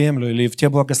землю или в те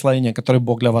благословения, которые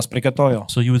Бог для вас приготовил.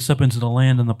 so you would step into the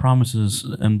land and the promises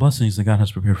and blessings that God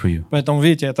has prepared for you. Поэтому,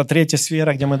 видите, это третья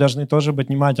сфера, где мы должны тоже быть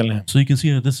внимательны. So you can see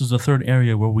that this is the third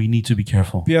area where we need to be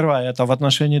careful. Первое — это в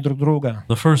отношении друг друга.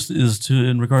 The first is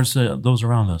in regards to those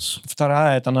around us.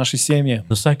 Вторая — это наши семьи.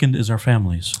 The second is our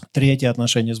families. Третье —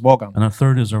 отношения с Богом. And our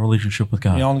third is our relationship with И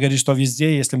God. Он говорит, что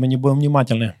везде, если мы не будем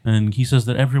внимательны, And He says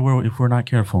that everywhere, if we're not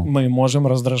careful, мы можем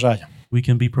раздражать. we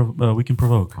can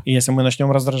provoke. И если мы начнем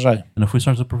раздражать, And if we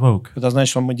start to provoke, это значит,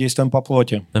 что мы действуем по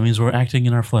плоти. that means we're acting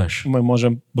in our flesh, Мы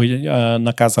можем быть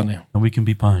наказаны and we can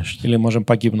be punished, или можем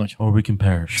погибнуть. or we can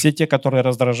perish. Все те, которые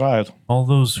раздражают All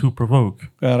those who provoke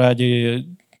ради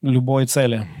любой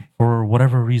цели, for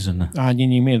whatever reason, они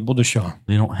не имеют будущего.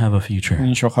 they don't have a future,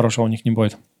 Ничего хорошего у них не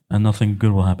будет. and nothing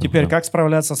good will happen. Теперь, For them. как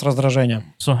справляться с раздражением?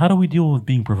 So how do we deal with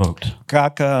being provoked?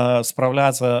 Как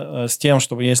справляться с тем,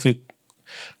 чтобы если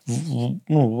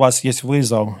у вас есть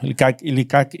вызов, или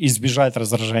как избежать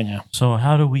раздражения? So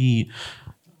how do we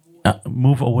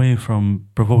move away from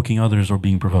provoking others or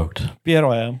being provoked?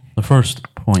 Первое The first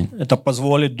point — это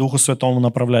позволить Духу Святому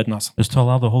направлять нас. is to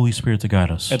allow the Holy Spirit to guide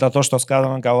us. Это то, что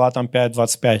сказано Галатам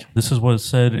 5:25. This is what is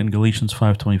said in Galatians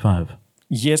 5:25.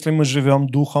 Если мы живем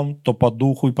Духом, то по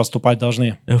Духу и поступать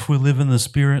должны. If we live in the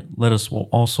Spirit, let us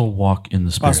also walk in the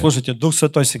Spirit. Послушайте, Дух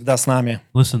Святой всегда с нами.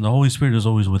 Listen, the Holy Spirit is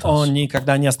always with us. Он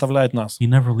никогда не оставляет нас. He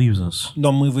never leaves us,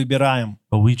 Но мы выбираем,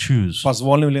 but we choose.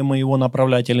 позволим ли мы Его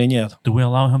направлять или нет. Do we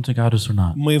allow Him to guide us or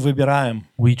not? Мы выбираем,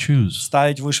 We choose.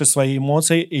 ставить выше свои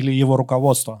эмоции или Его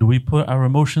руководство. Do we put our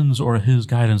emotions or His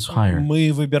guidance higher?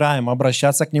 Мы выбираем,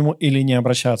 обращаться к Нему или не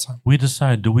обращаться. We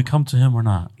decide, do we come to Him or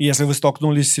not? Если вы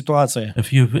столкнулись с ситуацией,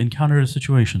 If you've encountered a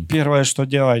situation, первое, что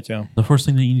делаете, the first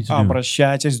thing that you need to do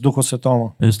обращайтесь к Духу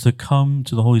Святому. is to come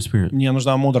to the Holy Spirit. Мне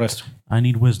нужна мудрость, I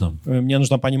need wisdom. мне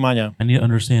нужно понимание, I need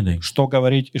understanding что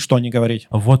говорить и что не говорить,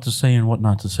 of what to say and what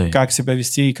not to say, как себя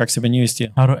вести и как себя не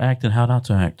вести. how to act and how not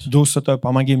to act. Дух Святой,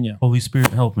 помоги мне. Holy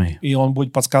Spirit, help me. И Он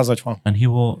будет подсказывать вам. And He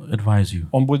will advise you.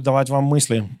 Он будет давать вам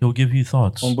мысли. He'll give you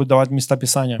thoughts. Он будет давать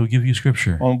местописания. He'll give you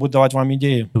scripture. Он будет давать вам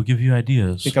идеи. He'll give you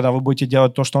ideas. И когда вы будете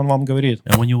делать то, что Он вам говорит,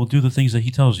 And when you will do the things that He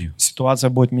tells you, ситуация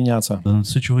будет меняться. then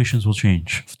situations will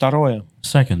change. Второе,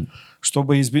 Second,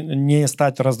 чтобы не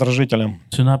стать раздражителем,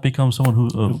 to not become someone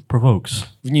who provokes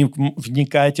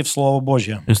вникайте в Слово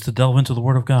Божье, is to delve into the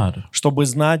Word of God, чтобы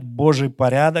знать Божий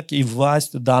порядок и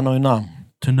власть, данную нам,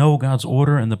 to know God's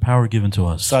order and the power given to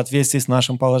в us соответствии с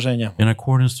нашим положением. in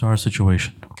accordance to our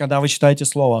situation. Когда вы читаете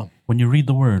Слово, When you read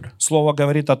the Word, Слово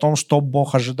говорит о том, что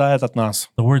Бог ожидает от нас.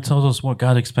 the Word tells us what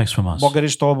God expects from us. Бог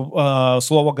говорит, что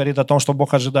Слово говорит о том, что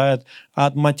Бог ожидает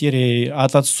от матерей,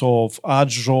 от отцов, от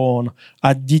жен,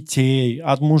 от детей,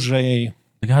 от мужей.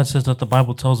 God says that the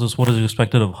Bible tells us what is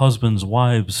expected of husbands,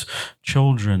 wives,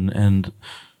 children, and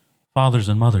fathers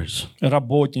and mothers.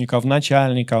 Работников,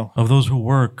 начальников. Of those who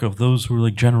work, of those who are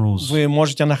like generals. Вы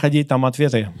можете находить там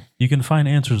ответы. You can find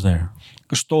answers there.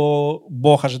 Что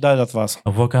Бог ожидает от вас.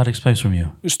 Of what God expects from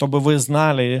you. Чтобы вы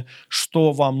знали,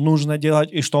 что вам нужно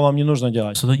делать и что вам не нужно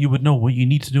делать. So that you would know what you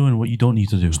need to do and what you don't need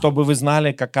to do. Чтобы вы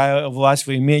знали, какая власть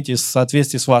вы имеете в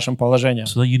соответствии с вашим положением.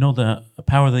 So that you know the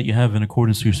power that you have in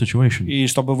accordance to your situation. И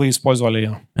чтобы вы использовали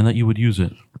ее. And that you would use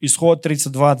it. Исход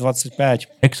 32:25.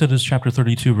 Exodus chapter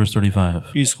 32 verse 35.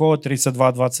 Исход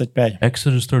 32:25.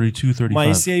 Exodus 32:35.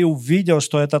 Моисей увидел,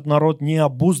 что этот народ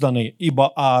необузданный, ибо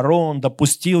Аарон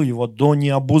допустил его до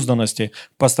необузданности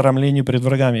по срамлению пред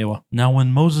врагами его. Now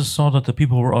when Moses saw that the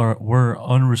people were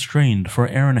unrestrained, for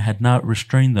Aaron had not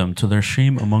restrained them to their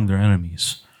shame among their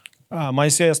enemies.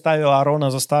 Моисей оставил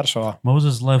Аарона за старшего.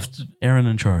 Moses left Aaron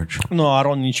in charge. Но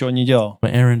Аарон ничего не делал.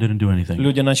 But Aaron didn't do anything.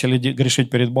 Люди начали грешить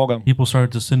перед Богом. People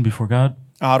started to sin before God.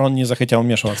 А Аарон не захотел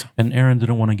вмешиваться. And Aaron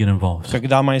didn't want to get involved.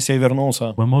 Когда Моисей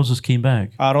вернулся, When Moses came back,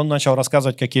 Аарон начал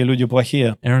рассказывать, какие люди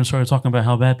плохие. Aaron started talking about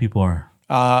how bad people are.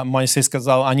 А Моисей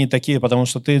сказал, они такие, потому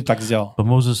что ты так сделал. But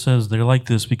Moses says they're like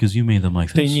this because you made them like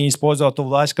Ты this. не использовал ту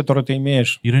власть, которую ты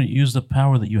имеешь. You didn't use the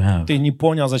power that you have. Ты не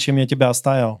понял, зачем я тебя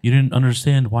оставил. You didn't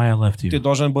understand why I left Ты you.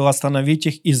 должен был остановить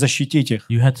их и защитить их.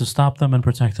 You had to stop them and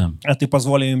protect them. А ты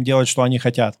позволил им делать, что они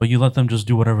хотят. But you let them just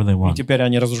do whatever they И want. теперь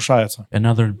они разрушаются. And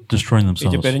now they're destroying И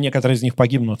themselves. теперь некоторые из них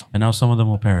погибнут. And now some of them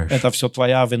will perish. Это все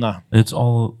твоя вина. It's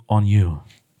all on you.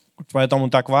 Поэтому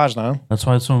так важно, That's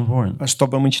why it's so important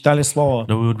чтобы мы читали Слово,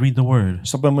 that we would read the Word,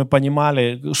 чтобы мы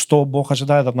понимали, что Бог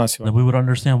ожидает от нас that сегодня, we would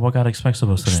understand what God expects of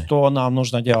us today, что нам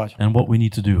нужно делать. and what we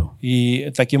need to do.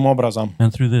 И таким образом And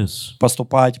through this,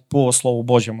 поступать по Слову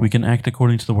Божьему. we can act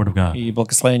according to the Word of God, И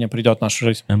благословение придет в нашу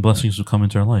жизнь. and blessings will come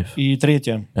into our life. И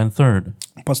третье, And third,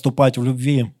 поступать в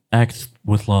любви. act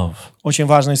with love. Очень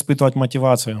важно испытывать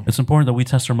мотивацию. It's important that we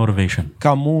test our motivation.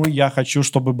 Кому я хочу,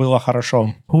 чтобы было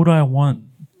хорошо. Who do I want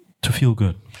to feel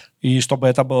good? И чтобы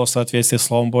это было в соответствии с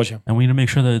Словом Божьим. And we need to make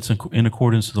sure that it's in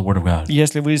accordance to the Word of God.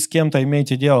 Если вы с кем-то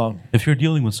имеете дело, If you're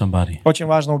dealing with somebody, очень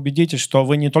важно убедитесь, что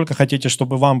вы не только хотите,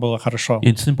 чтобы вам было хорошо,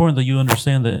 it's important that you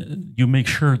understand that you make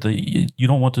sure that you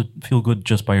don't want to feel good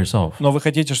just by yourself, но вы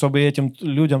хотите, чтобы этим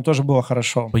людям тоже было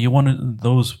хорошо. but you want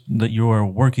those that you are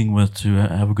working with to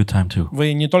have a good time too.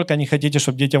 Вы не только не хотите,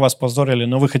 чтобы дети вас позорили,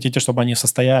 но вы хотите, чтобы они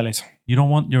состоялись. You don't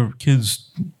want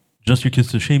just your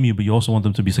kids to shame you, but you also want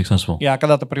them to be successful. Я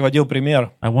когда-то приводил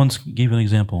пример, I once gave an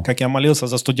example как я молился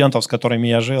за студентов, с которыми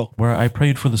я жил. where I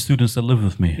prayed for the students that live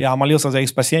with me. Я молился за их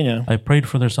спасение, I prayed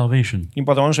for their salvation, не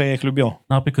потому что я их любил,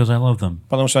 not because I love them,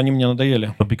 потому что они мне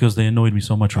надоели. but because they annoyed me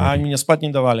so much А они already. мне спать не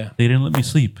давали, They didn't let me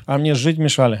sleep. а мне жить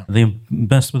мешали. They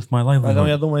messed with my Поэтому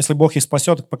я livelihood. думаю, если Бог их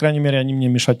спасет, по крайней мере, они мне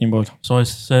мешать не будут. So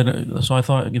I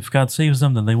thought, if God saves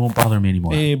them, then they won't bother me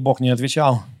anymore. И Бог не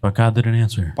отвечал, But God didn't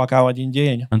answer пока в один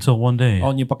день until one day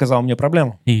Он не показал мне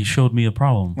проблему. He showed me a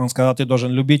problem Он сказал, ты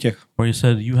должен любить их, where He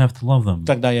said, you have to love them,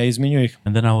 тогда я изменю их.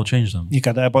 and then I will change them. И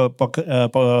когда я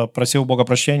попросил Бога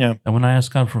прощения And when I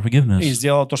asked God for и forgiveness,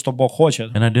 сделал то, что Бог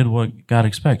хочет, and I did what God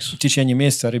expects, в течение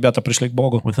месяца ребята пришли к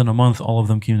Богу, within a month, all of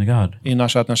them came to God, и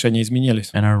наши отношения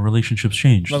изменились. and our relationships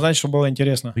changed. Но знаете, что было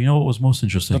интересно? But you know what was most До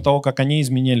interesting? того, как они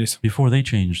изменились, Before they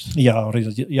changed,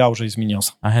 я уже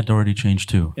изменился. I had already changed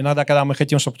too. Иногда, когда мы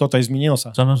хотим, чтобы кто-то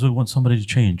изменился, Sometimes we want somebody to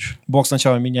change, Бог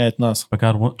сначала меняет нас. but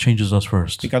God changes us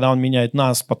first. И когда Он меняет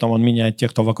нас, потом Он меняет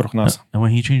тех, кто вокруг нас. And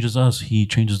when He changes us, He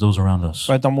changes those around us.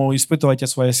 Поэтому испытывайте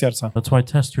свое сердце, That's why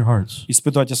test your hearts,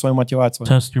 испытывайте свою мотивацию.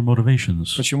 test your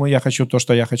motivations. Почему я хочу то,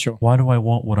 что я хочу? Why do I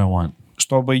want what I want?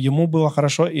 Чтобы ему было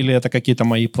хорошо или это какие-то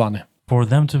мои планы? For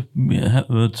them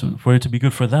for it to be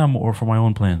good for them or for my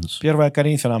own plans. 1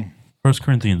 Коринфянам, 1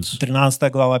 Corinthians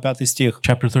 13 глава, 5 стих.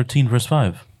 chapter 13, verse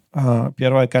 5.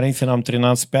 1 Коринфянам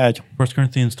 13:5. 1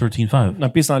 Corinthians 13:5.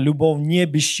 Написано, любовь не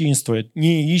бесчинствует,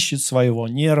 не ищет своего,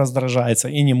 не раздражается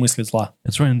и не мыслит зла.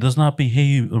 It's written,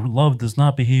 love does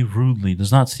not behave rudely,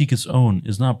 does not seek its own,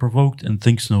 is not provoked, and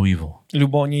thinks no evil.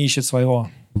 Любовь не ищет своего.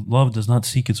 Love does not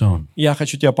seek its own. Я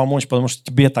хочу тебе помочь, потому что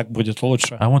тебе так будет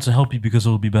лучше. I want to help you because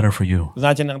it will be better for you.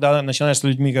 Знаете, иногда начинаешь с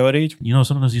людьми говорить, You know,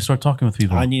 sometimes you start talking with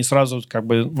people, они сразу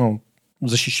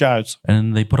защищаются.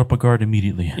 and they put up a guard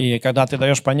immediately. И когда ты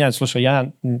даешь понять, слушай,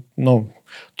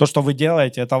 то, что вы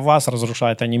делаете, это вас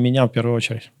разрушает, а не меня в первую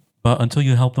очередь. But until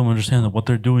you help them understand that what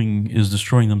they're doing is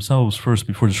destroying themselves first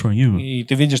before destroying you. И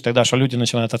ты видишь тогда, что люди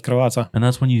начинают открываться. And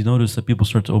that's when you notice that people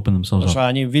start to open themselves Потому up. что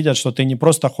они видят, что ты не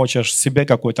просто хочешь себе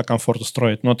какой-то комфорт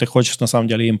устроить, но ты хочешь на самом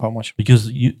деле им помочь. Because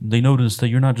they notice that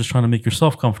you're not just trying to make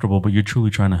yourself comfortable, but you're truly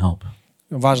trying to help.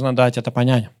 Важно дать это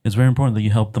понять. It's very important that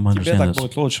you help them Тебе understand так this.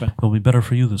 будет лучше. It'll be better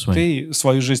for you this way. Ты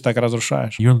свою жизнь так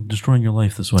разрушаешь. You're destroying your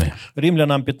life this way.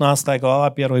 Римлянам 15 глава,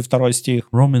 1 и 2 стих.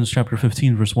 Romans chapter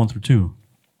 15, verse 1 through 2.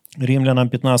 Римлянам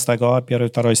 15 глава, 1 и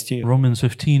 2 стих. Romans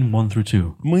 15, 1 through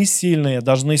 2. Мы, сильные,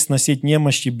 должны сносить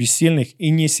немощи бессильных и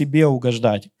не себе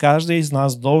угождать. Каждый из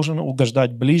нас должен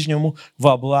угождать ближнему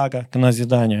во благо к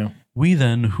назиданию. We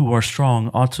then, who are strong,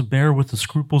 ought to bear with the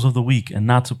scruples of the weak and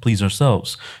not to please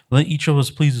ourselves. Let each of us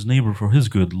please his neighbor for his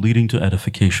good, leading to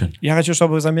edification. Я хочу,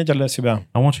 чтобы вы заметили для себя.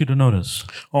 I want you to notice.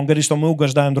 Он говорит, что мы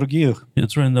угождаем других,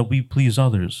 It's written that we please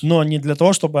others, но не для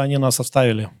того, чтобы они нас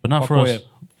оставили but not в for покое. us,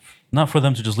 not for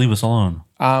them to just leave us alone.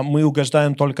 А мы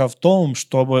угождаем только в том,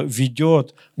 чтобы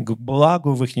ведет к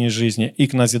благу в их жизни и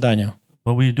к назиданию.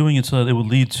 But we're doing it so that it would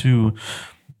lead to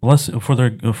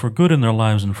for good in their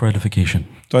lives and for edification.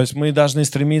 То есть мы должны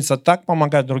стремиться так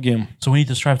помогать другим, So we need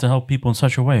to strive to help people in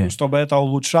such a way чтобы это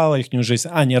улучшало их жизнь,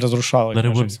 а не разрушало that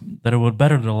их жизнь. it would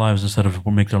better their lives instead of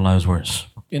make their lives worse.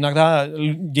 Иногда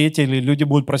дети или люди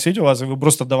будут просить у вас, и вы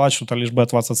просто давать что-то, лишь бы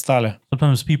от вас отстали.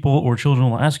 Sometimes people or children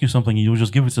will ask you something and you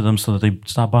just give it to them so that they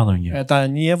stop bothering you. Это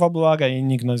не во благо и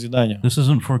не к назиданию. This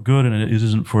isn't for good and it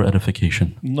isn't for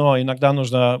edification. Но иногда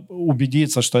нужно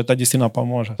убедиться, что это действительно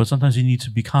поможет. But sometimes you need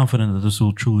to be confident that this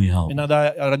will truly help.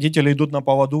 Иногда родители идут на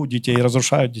поводу у детей и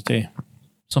разрушают детей.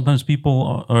 Sometimes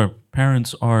people or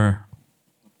parents are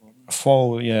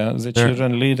Fall, yeah, the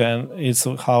children lead, and it's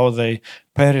how they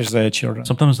perish their children.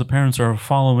 sometimes the parents are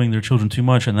following their children too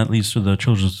much and that leads to the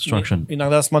children's destruction.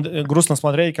 Иногда грустно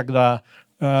смотреть, когда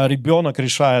ребенок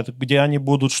решает, где они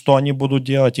будут, что они будут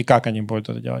делать и как они будут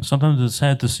это делать. Sometimes it's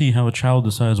sad to see how a child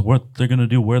decides what they're going to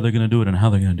do, where they're going to do it, and how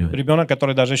they're going to do it. Ребенок,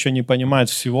 который даже еще не понимает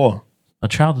всего. A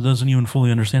child that doesn't even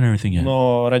fully understand everything yet.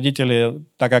 Но родители,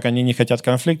 так как они не хотят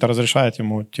конфликта, разрешают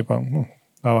ему, типа,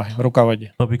 давай,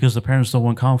 руководи. But because the parents don't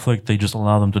want conflict, they just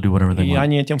allow them to do whatever they И want.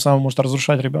 они тем самым могут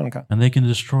разрушать ребенка. And they can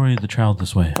destroy the child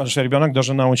this way. Потому что ребенок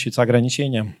должен научиться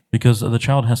ограничениям. Because the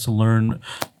child has to learn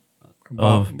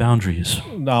of boundaries.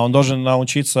 Да, он должен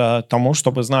научиться тому,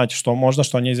 чтобы знать, что можно,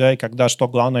 что нельзя, и когда что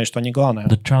главное, и что не главное.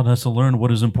 The child has to learn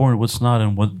what is important, what's not,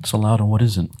 and what's allowed and what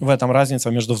isn't. В этом разница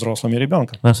между взрослым и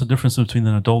ребенком. That's the difference between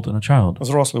an adult and a child.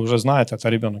 Взрослый уже знает это,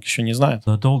 ребенок еще не знает.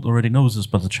 The adult already knows this,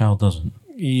 but the child doesn't.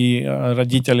 И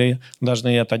родители должны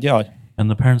это делать. And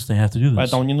the parents, they have to do this.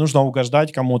 Поэтому не нужно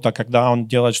угождать кому-то, когда он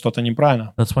делает что-то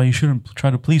неправильно. That's why you shouldn't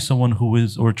try to please someone who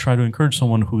is, or try to encourage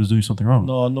someone who is doing something wrong.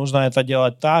 Но нужно это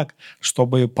делать так,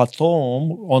 чтобы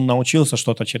потом он научился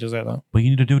что-то через это. But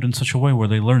you need to do it in such a way where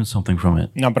they learn something from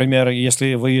it. Например,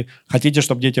 если вы хотите,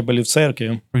 чтобы дети были в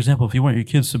церкви, For example, if you want your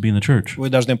kids to be in the church, вы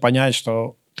должны понять,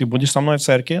 что ты будешь со мной в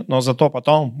церкви, но зато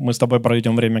потом мы с тобой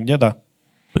проведем время где-то.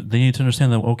 but they need to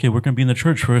understand that, okay, we're going to be in the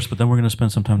church first, but then we're going to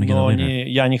spend some time together Но later.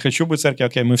 я не хочу быть в церкви,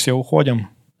 окей, мы все уходим.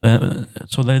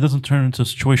 So that it doesn't turn into a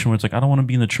situation where it's like, I don't want to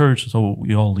be in the church, so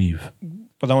we all leave.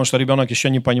 Потому что ребенок еще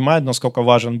не понимает, насколько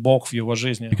важен Бог в его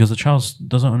жизни. Because the child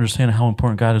doesn't understand how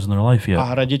important God is in their life yet.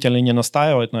 А родители не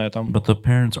настаивают на этом. But the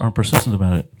parents aren't persistent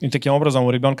about it. И таким образом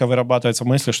у ребенка вырабатывается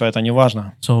мысль, что это не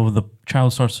важно. So the child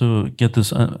starts to get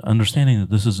this understanding that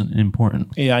this isn't important.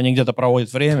 И они где-то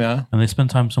проводят время, And they spend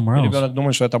time somewhere и else. ребенок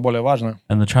думает, что это более важно.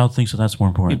 And the child thinks that that's more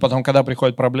И important. потом, когда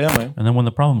приходят проблемы, And then when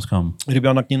the problems come,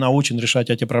 ребенок не научен решать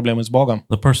эти проблемы с Богом.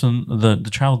 the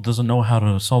child doesn't know how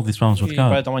to solve these problems with И God.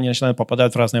 поэтому они начинают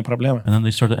попадать в разные проблемы. And then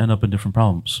they start to end up in different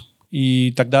problems.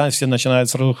 И тогда все начинают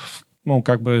сразу,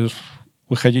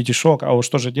 выходить из шока. А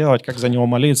что же делать, как за него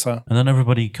молиться? And then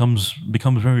everybody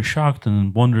becomes very shocked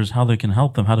and wonders how they can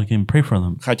help them, how they can pray for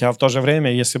them. Хотя в то же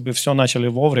время, если бы все начали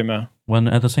вовремя, When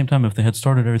at the same time, if they had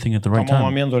started everything at the к right тому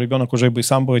time, моменту ребенок уже бы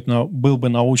сам был бы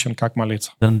научен, как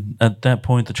молиться. then at that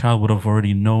point, the child would have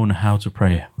already known how to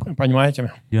pray. Понимаете?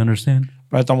 You understand?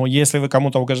 Поэтому, если вы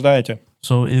кому-то угождаете,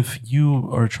 So if you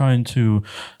are trying to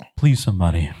please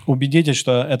somebody, убедитесь,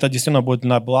 что это действительно будет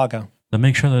на благо, then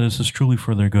make sure that this is truly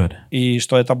for their good, и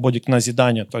что это будет к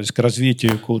назиданию, то есть к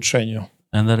развитию, к улучшению.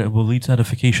 and that it will lead to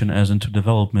edification as into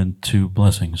development to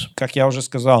blessings. Как я уже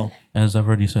сказал, As I've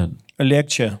already said,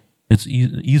 легче it's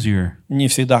easier не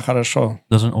всегда хорошо.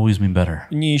 doesn't always mean better.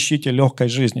 Не ищите легкой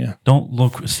жизни. Don't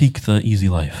seek the easy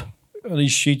life.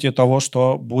 Ищите того,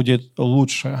 что будет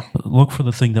лучше. Look for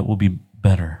the thing that will be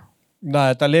better.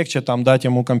 Да, это легче там дать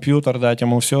ему компьютер, дать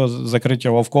ему все, закрыть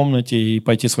его в комнате и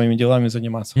пойти своими делами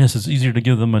заниматься. Yes, it's easier to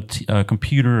give them a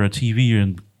computer, a TV,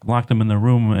 and lock them in their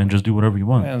room and just do whatever you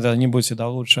want. Это не будет всегда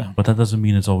лучше. But that doesn't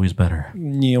mean it's always better.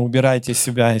 Не убирайте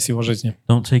себя из его жизни.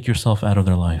 Don't take yourself out of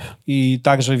their life. И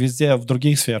также везде, в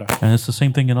других сферах. And it's the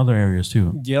same thing in other areas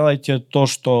too. Делайте то,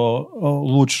 что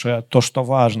лучше, то, что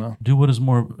важно. Do what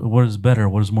is better,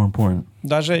 what is more important.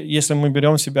 Даже если мы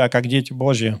берем себя как дети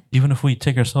Божьи, Even if we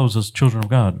take ourselves as children of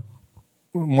God.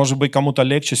 может быть, кому-то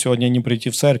легче сегодня не прийти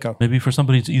в церковь. Maybe for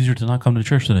somebody it's easier to not come to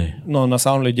church today. Но на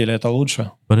самом деле это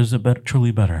лучше. But is it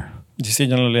truly better?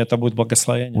 Действительно ли это будет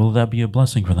благословение? Will that be a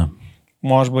blessing for them?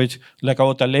 Может быть, для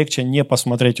кого-то легче не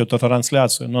посмотреть эту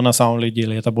трансляцию, но на самом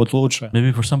деле это будет лучше.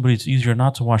 Maybe for somebody it's easier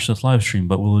not to watch this live stream,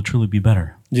 but will it truly be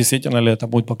better? Действительно ли это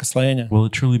будет благословение? Will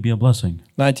it truly be a blessing?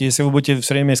 Знаете, если вы будете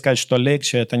все время искать, что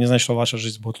легче, это не значит, что ваша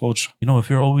жизнь будет лучше. You know, if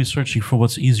you're always searching for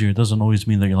what's easier, it doesn't always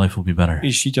mean that your life will be better.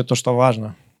 Ищите то, что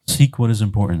важно. Seek what is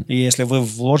important. И если вы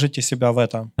вложите себя в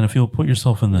это, And if you'll put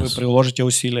yourself in вы this, приложите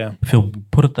усилия, if you'll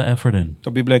put the effort in,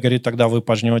 то Библия говорит, тогда вы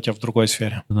пожнете в другой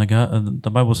сфере. then the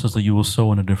Bible says that you will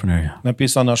sow in a different area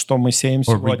Написано, что мы сеем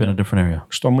or reap in a сегодня. different area.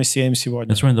 Что мы сеем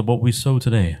сегодня, It's written that what we sow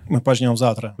today, мы пожнем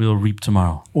завтра. we'll reap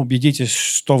tomorrow. Убедитесь,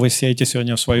 что вы сеете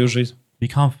сегодня в свою жизнь Be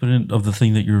confident of the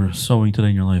thing that you're sowing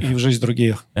today in your life и в жизнь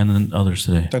других. and in others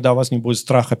today. Тогда у вас не будет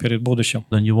страха перед будущим,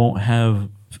 Then you won't have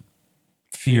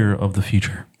fear of the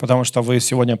future потому что вы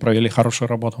сегодня провели хорошую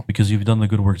работу. because you've done the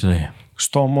good work today.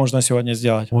 Что можно сегодня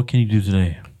сделать? What can you do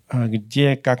today?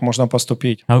 Где, как можно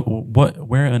поступить?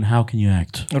 Where and how can you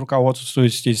act?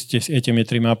 Руководствуйтесь этими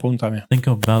 3 пунктами. Think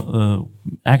about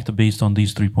act based on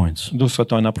these 3 points. Дух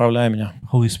Святой, направляй меня.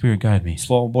 Holy Spirit, guide me.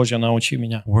 Слово Божье, научи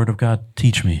меня. Word of God,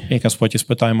 teach me. И, Господь,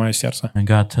 испытай мое сердце. And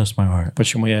God, test my heart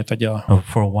Почему я это делаю?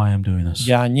 for why I'm doing this.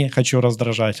 Я не хочу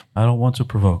раздражать. I don't want to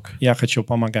provoke. Я хочу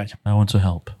помогать. I want to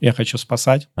help. Я хочу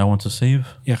спасать. I want to save.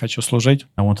 Я хочу служить.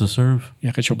 I want to serve.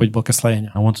 Я хочу быть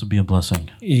благословением. I want to be a blessing.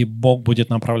 И Бог будет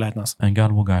направлять нас. And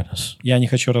God will guide us. Я не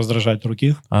хочу раздражать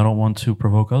других. I don't want to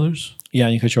provoke others.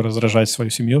 Я не хочу раздражать свою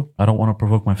семью. I don't want to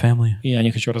provoke my family. И я не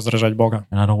хочу раздражать Бога.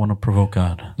 And I don't want to provoke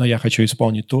God. Но я хочу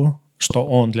исполнить то, что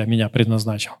Он для меня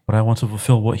предназначил. But I want to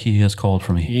fulfill what He has called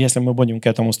for me. И если мы будем к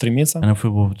этому стремиться, And if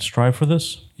we will strive for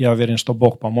this, я уверен, что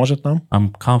Бог поможет нам,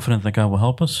 I'm confident that God will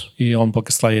help us и Он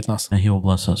благословит нас. and He will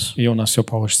bless us. И у нас все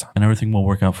получится. And everything will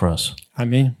work out for us.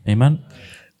 Аминь. Amen?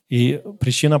 И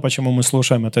причина, почему мы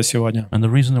слушаем это сегодня, And the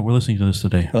reason that we're listening to this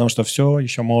today потому что все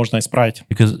еще можно исправить.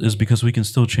 because we can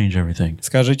still change everything.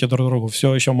 Скажите друг другу,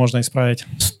 все еще можно исправить.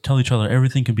 Tell each other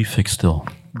everything can be fixed still.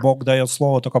 Бог дает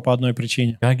слово только по одной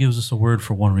причине. God gives us a word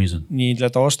for one reason. Не для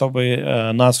того,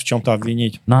 чтобы нас в чем-то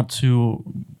обвинить, Not to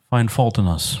find fault in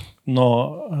us.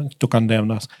 но to condemn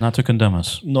us, Not to condemn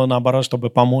us. но наоборот, чтобы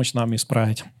помочь нам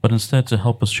исправить. But instead to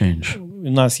help us change. У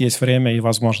нас есть время и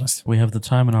возможность. We have the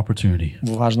time and opportunity.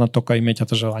 Важно только иметь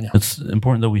это желание. It's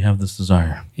important that we have this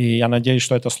desire. И я надеюсь,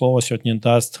 что это слово сегодня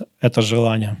даст это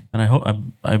желание. And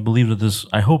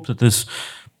I hope that this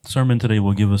sermon today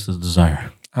will give us this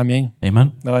desire. Аминь.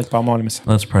 Amen? Давайте помолимся.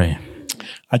 Let's pray.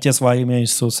 Отец, во имя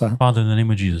Иисуса, Father, in the name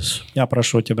of Jesus, я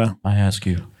прошу Тебя, I ask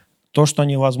you, то, что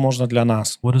невозможно для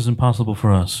нас, what is impossible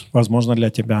for us возможно для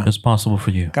Тебя. is possible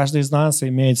for you. Каждый из нас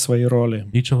имеет свои роли.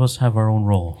 Each of us have our own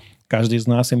role. Каждый из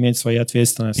нас имеет свои Each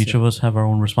ответственности. of us have our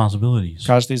own responsibilities.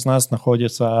 Каждый из нас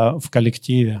находится в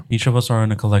коллективе, Each of us are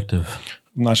in a collective,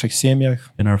 в наших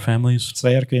семьях, in our в families,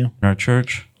 церкви, in our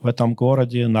church, в этом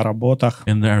городе, на работах,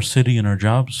 in our city, in our в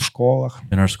jobs, школах.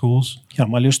 in our schools. Я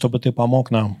молюсь, чтобы Ты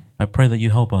помог нам I pray that you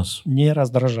help us не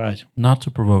раздражать, not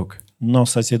to provoke, но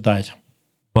созидать,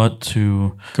 but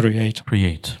to create,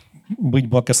 create, быть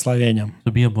благословением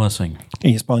to be a blessing,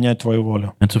 и исполнять Твою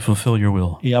волю. and to fulfill your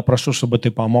will. И я прошу, чтобы Ты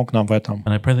помог нам в этом,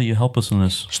 And I pray that you help us in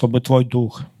this, чтобы Твой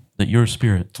Дух, that your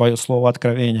spirit, Твое слово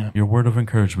откровения, your word of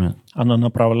encouragement оно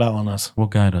направляло нас. will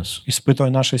guide us.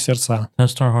 Испытывай наши сердца,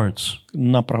 Test our hearts,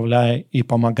 направляй и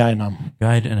помогай нам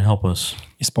guide and help us,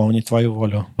 исполнить Твою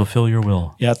волю fulfill your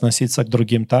will, и относиться к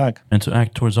другим так, and to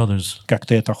act towards others как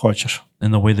Ты это хочешь.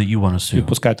 in the way that you want us И to.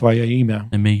 пускай Твое имя,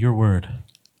 And may your word,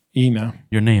 имя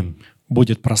your name,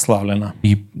 будет прославлено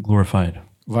be glorified.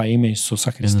 во имя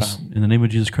Иисуса Христа. In the name of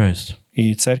Jesus Christ.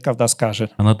 И церковь да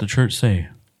скажет And let the church say,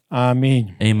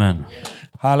 Аминь. Amen.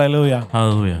 Аллилуйя.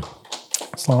 Hallelujah.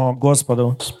 Слава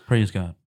Господу. Praise God.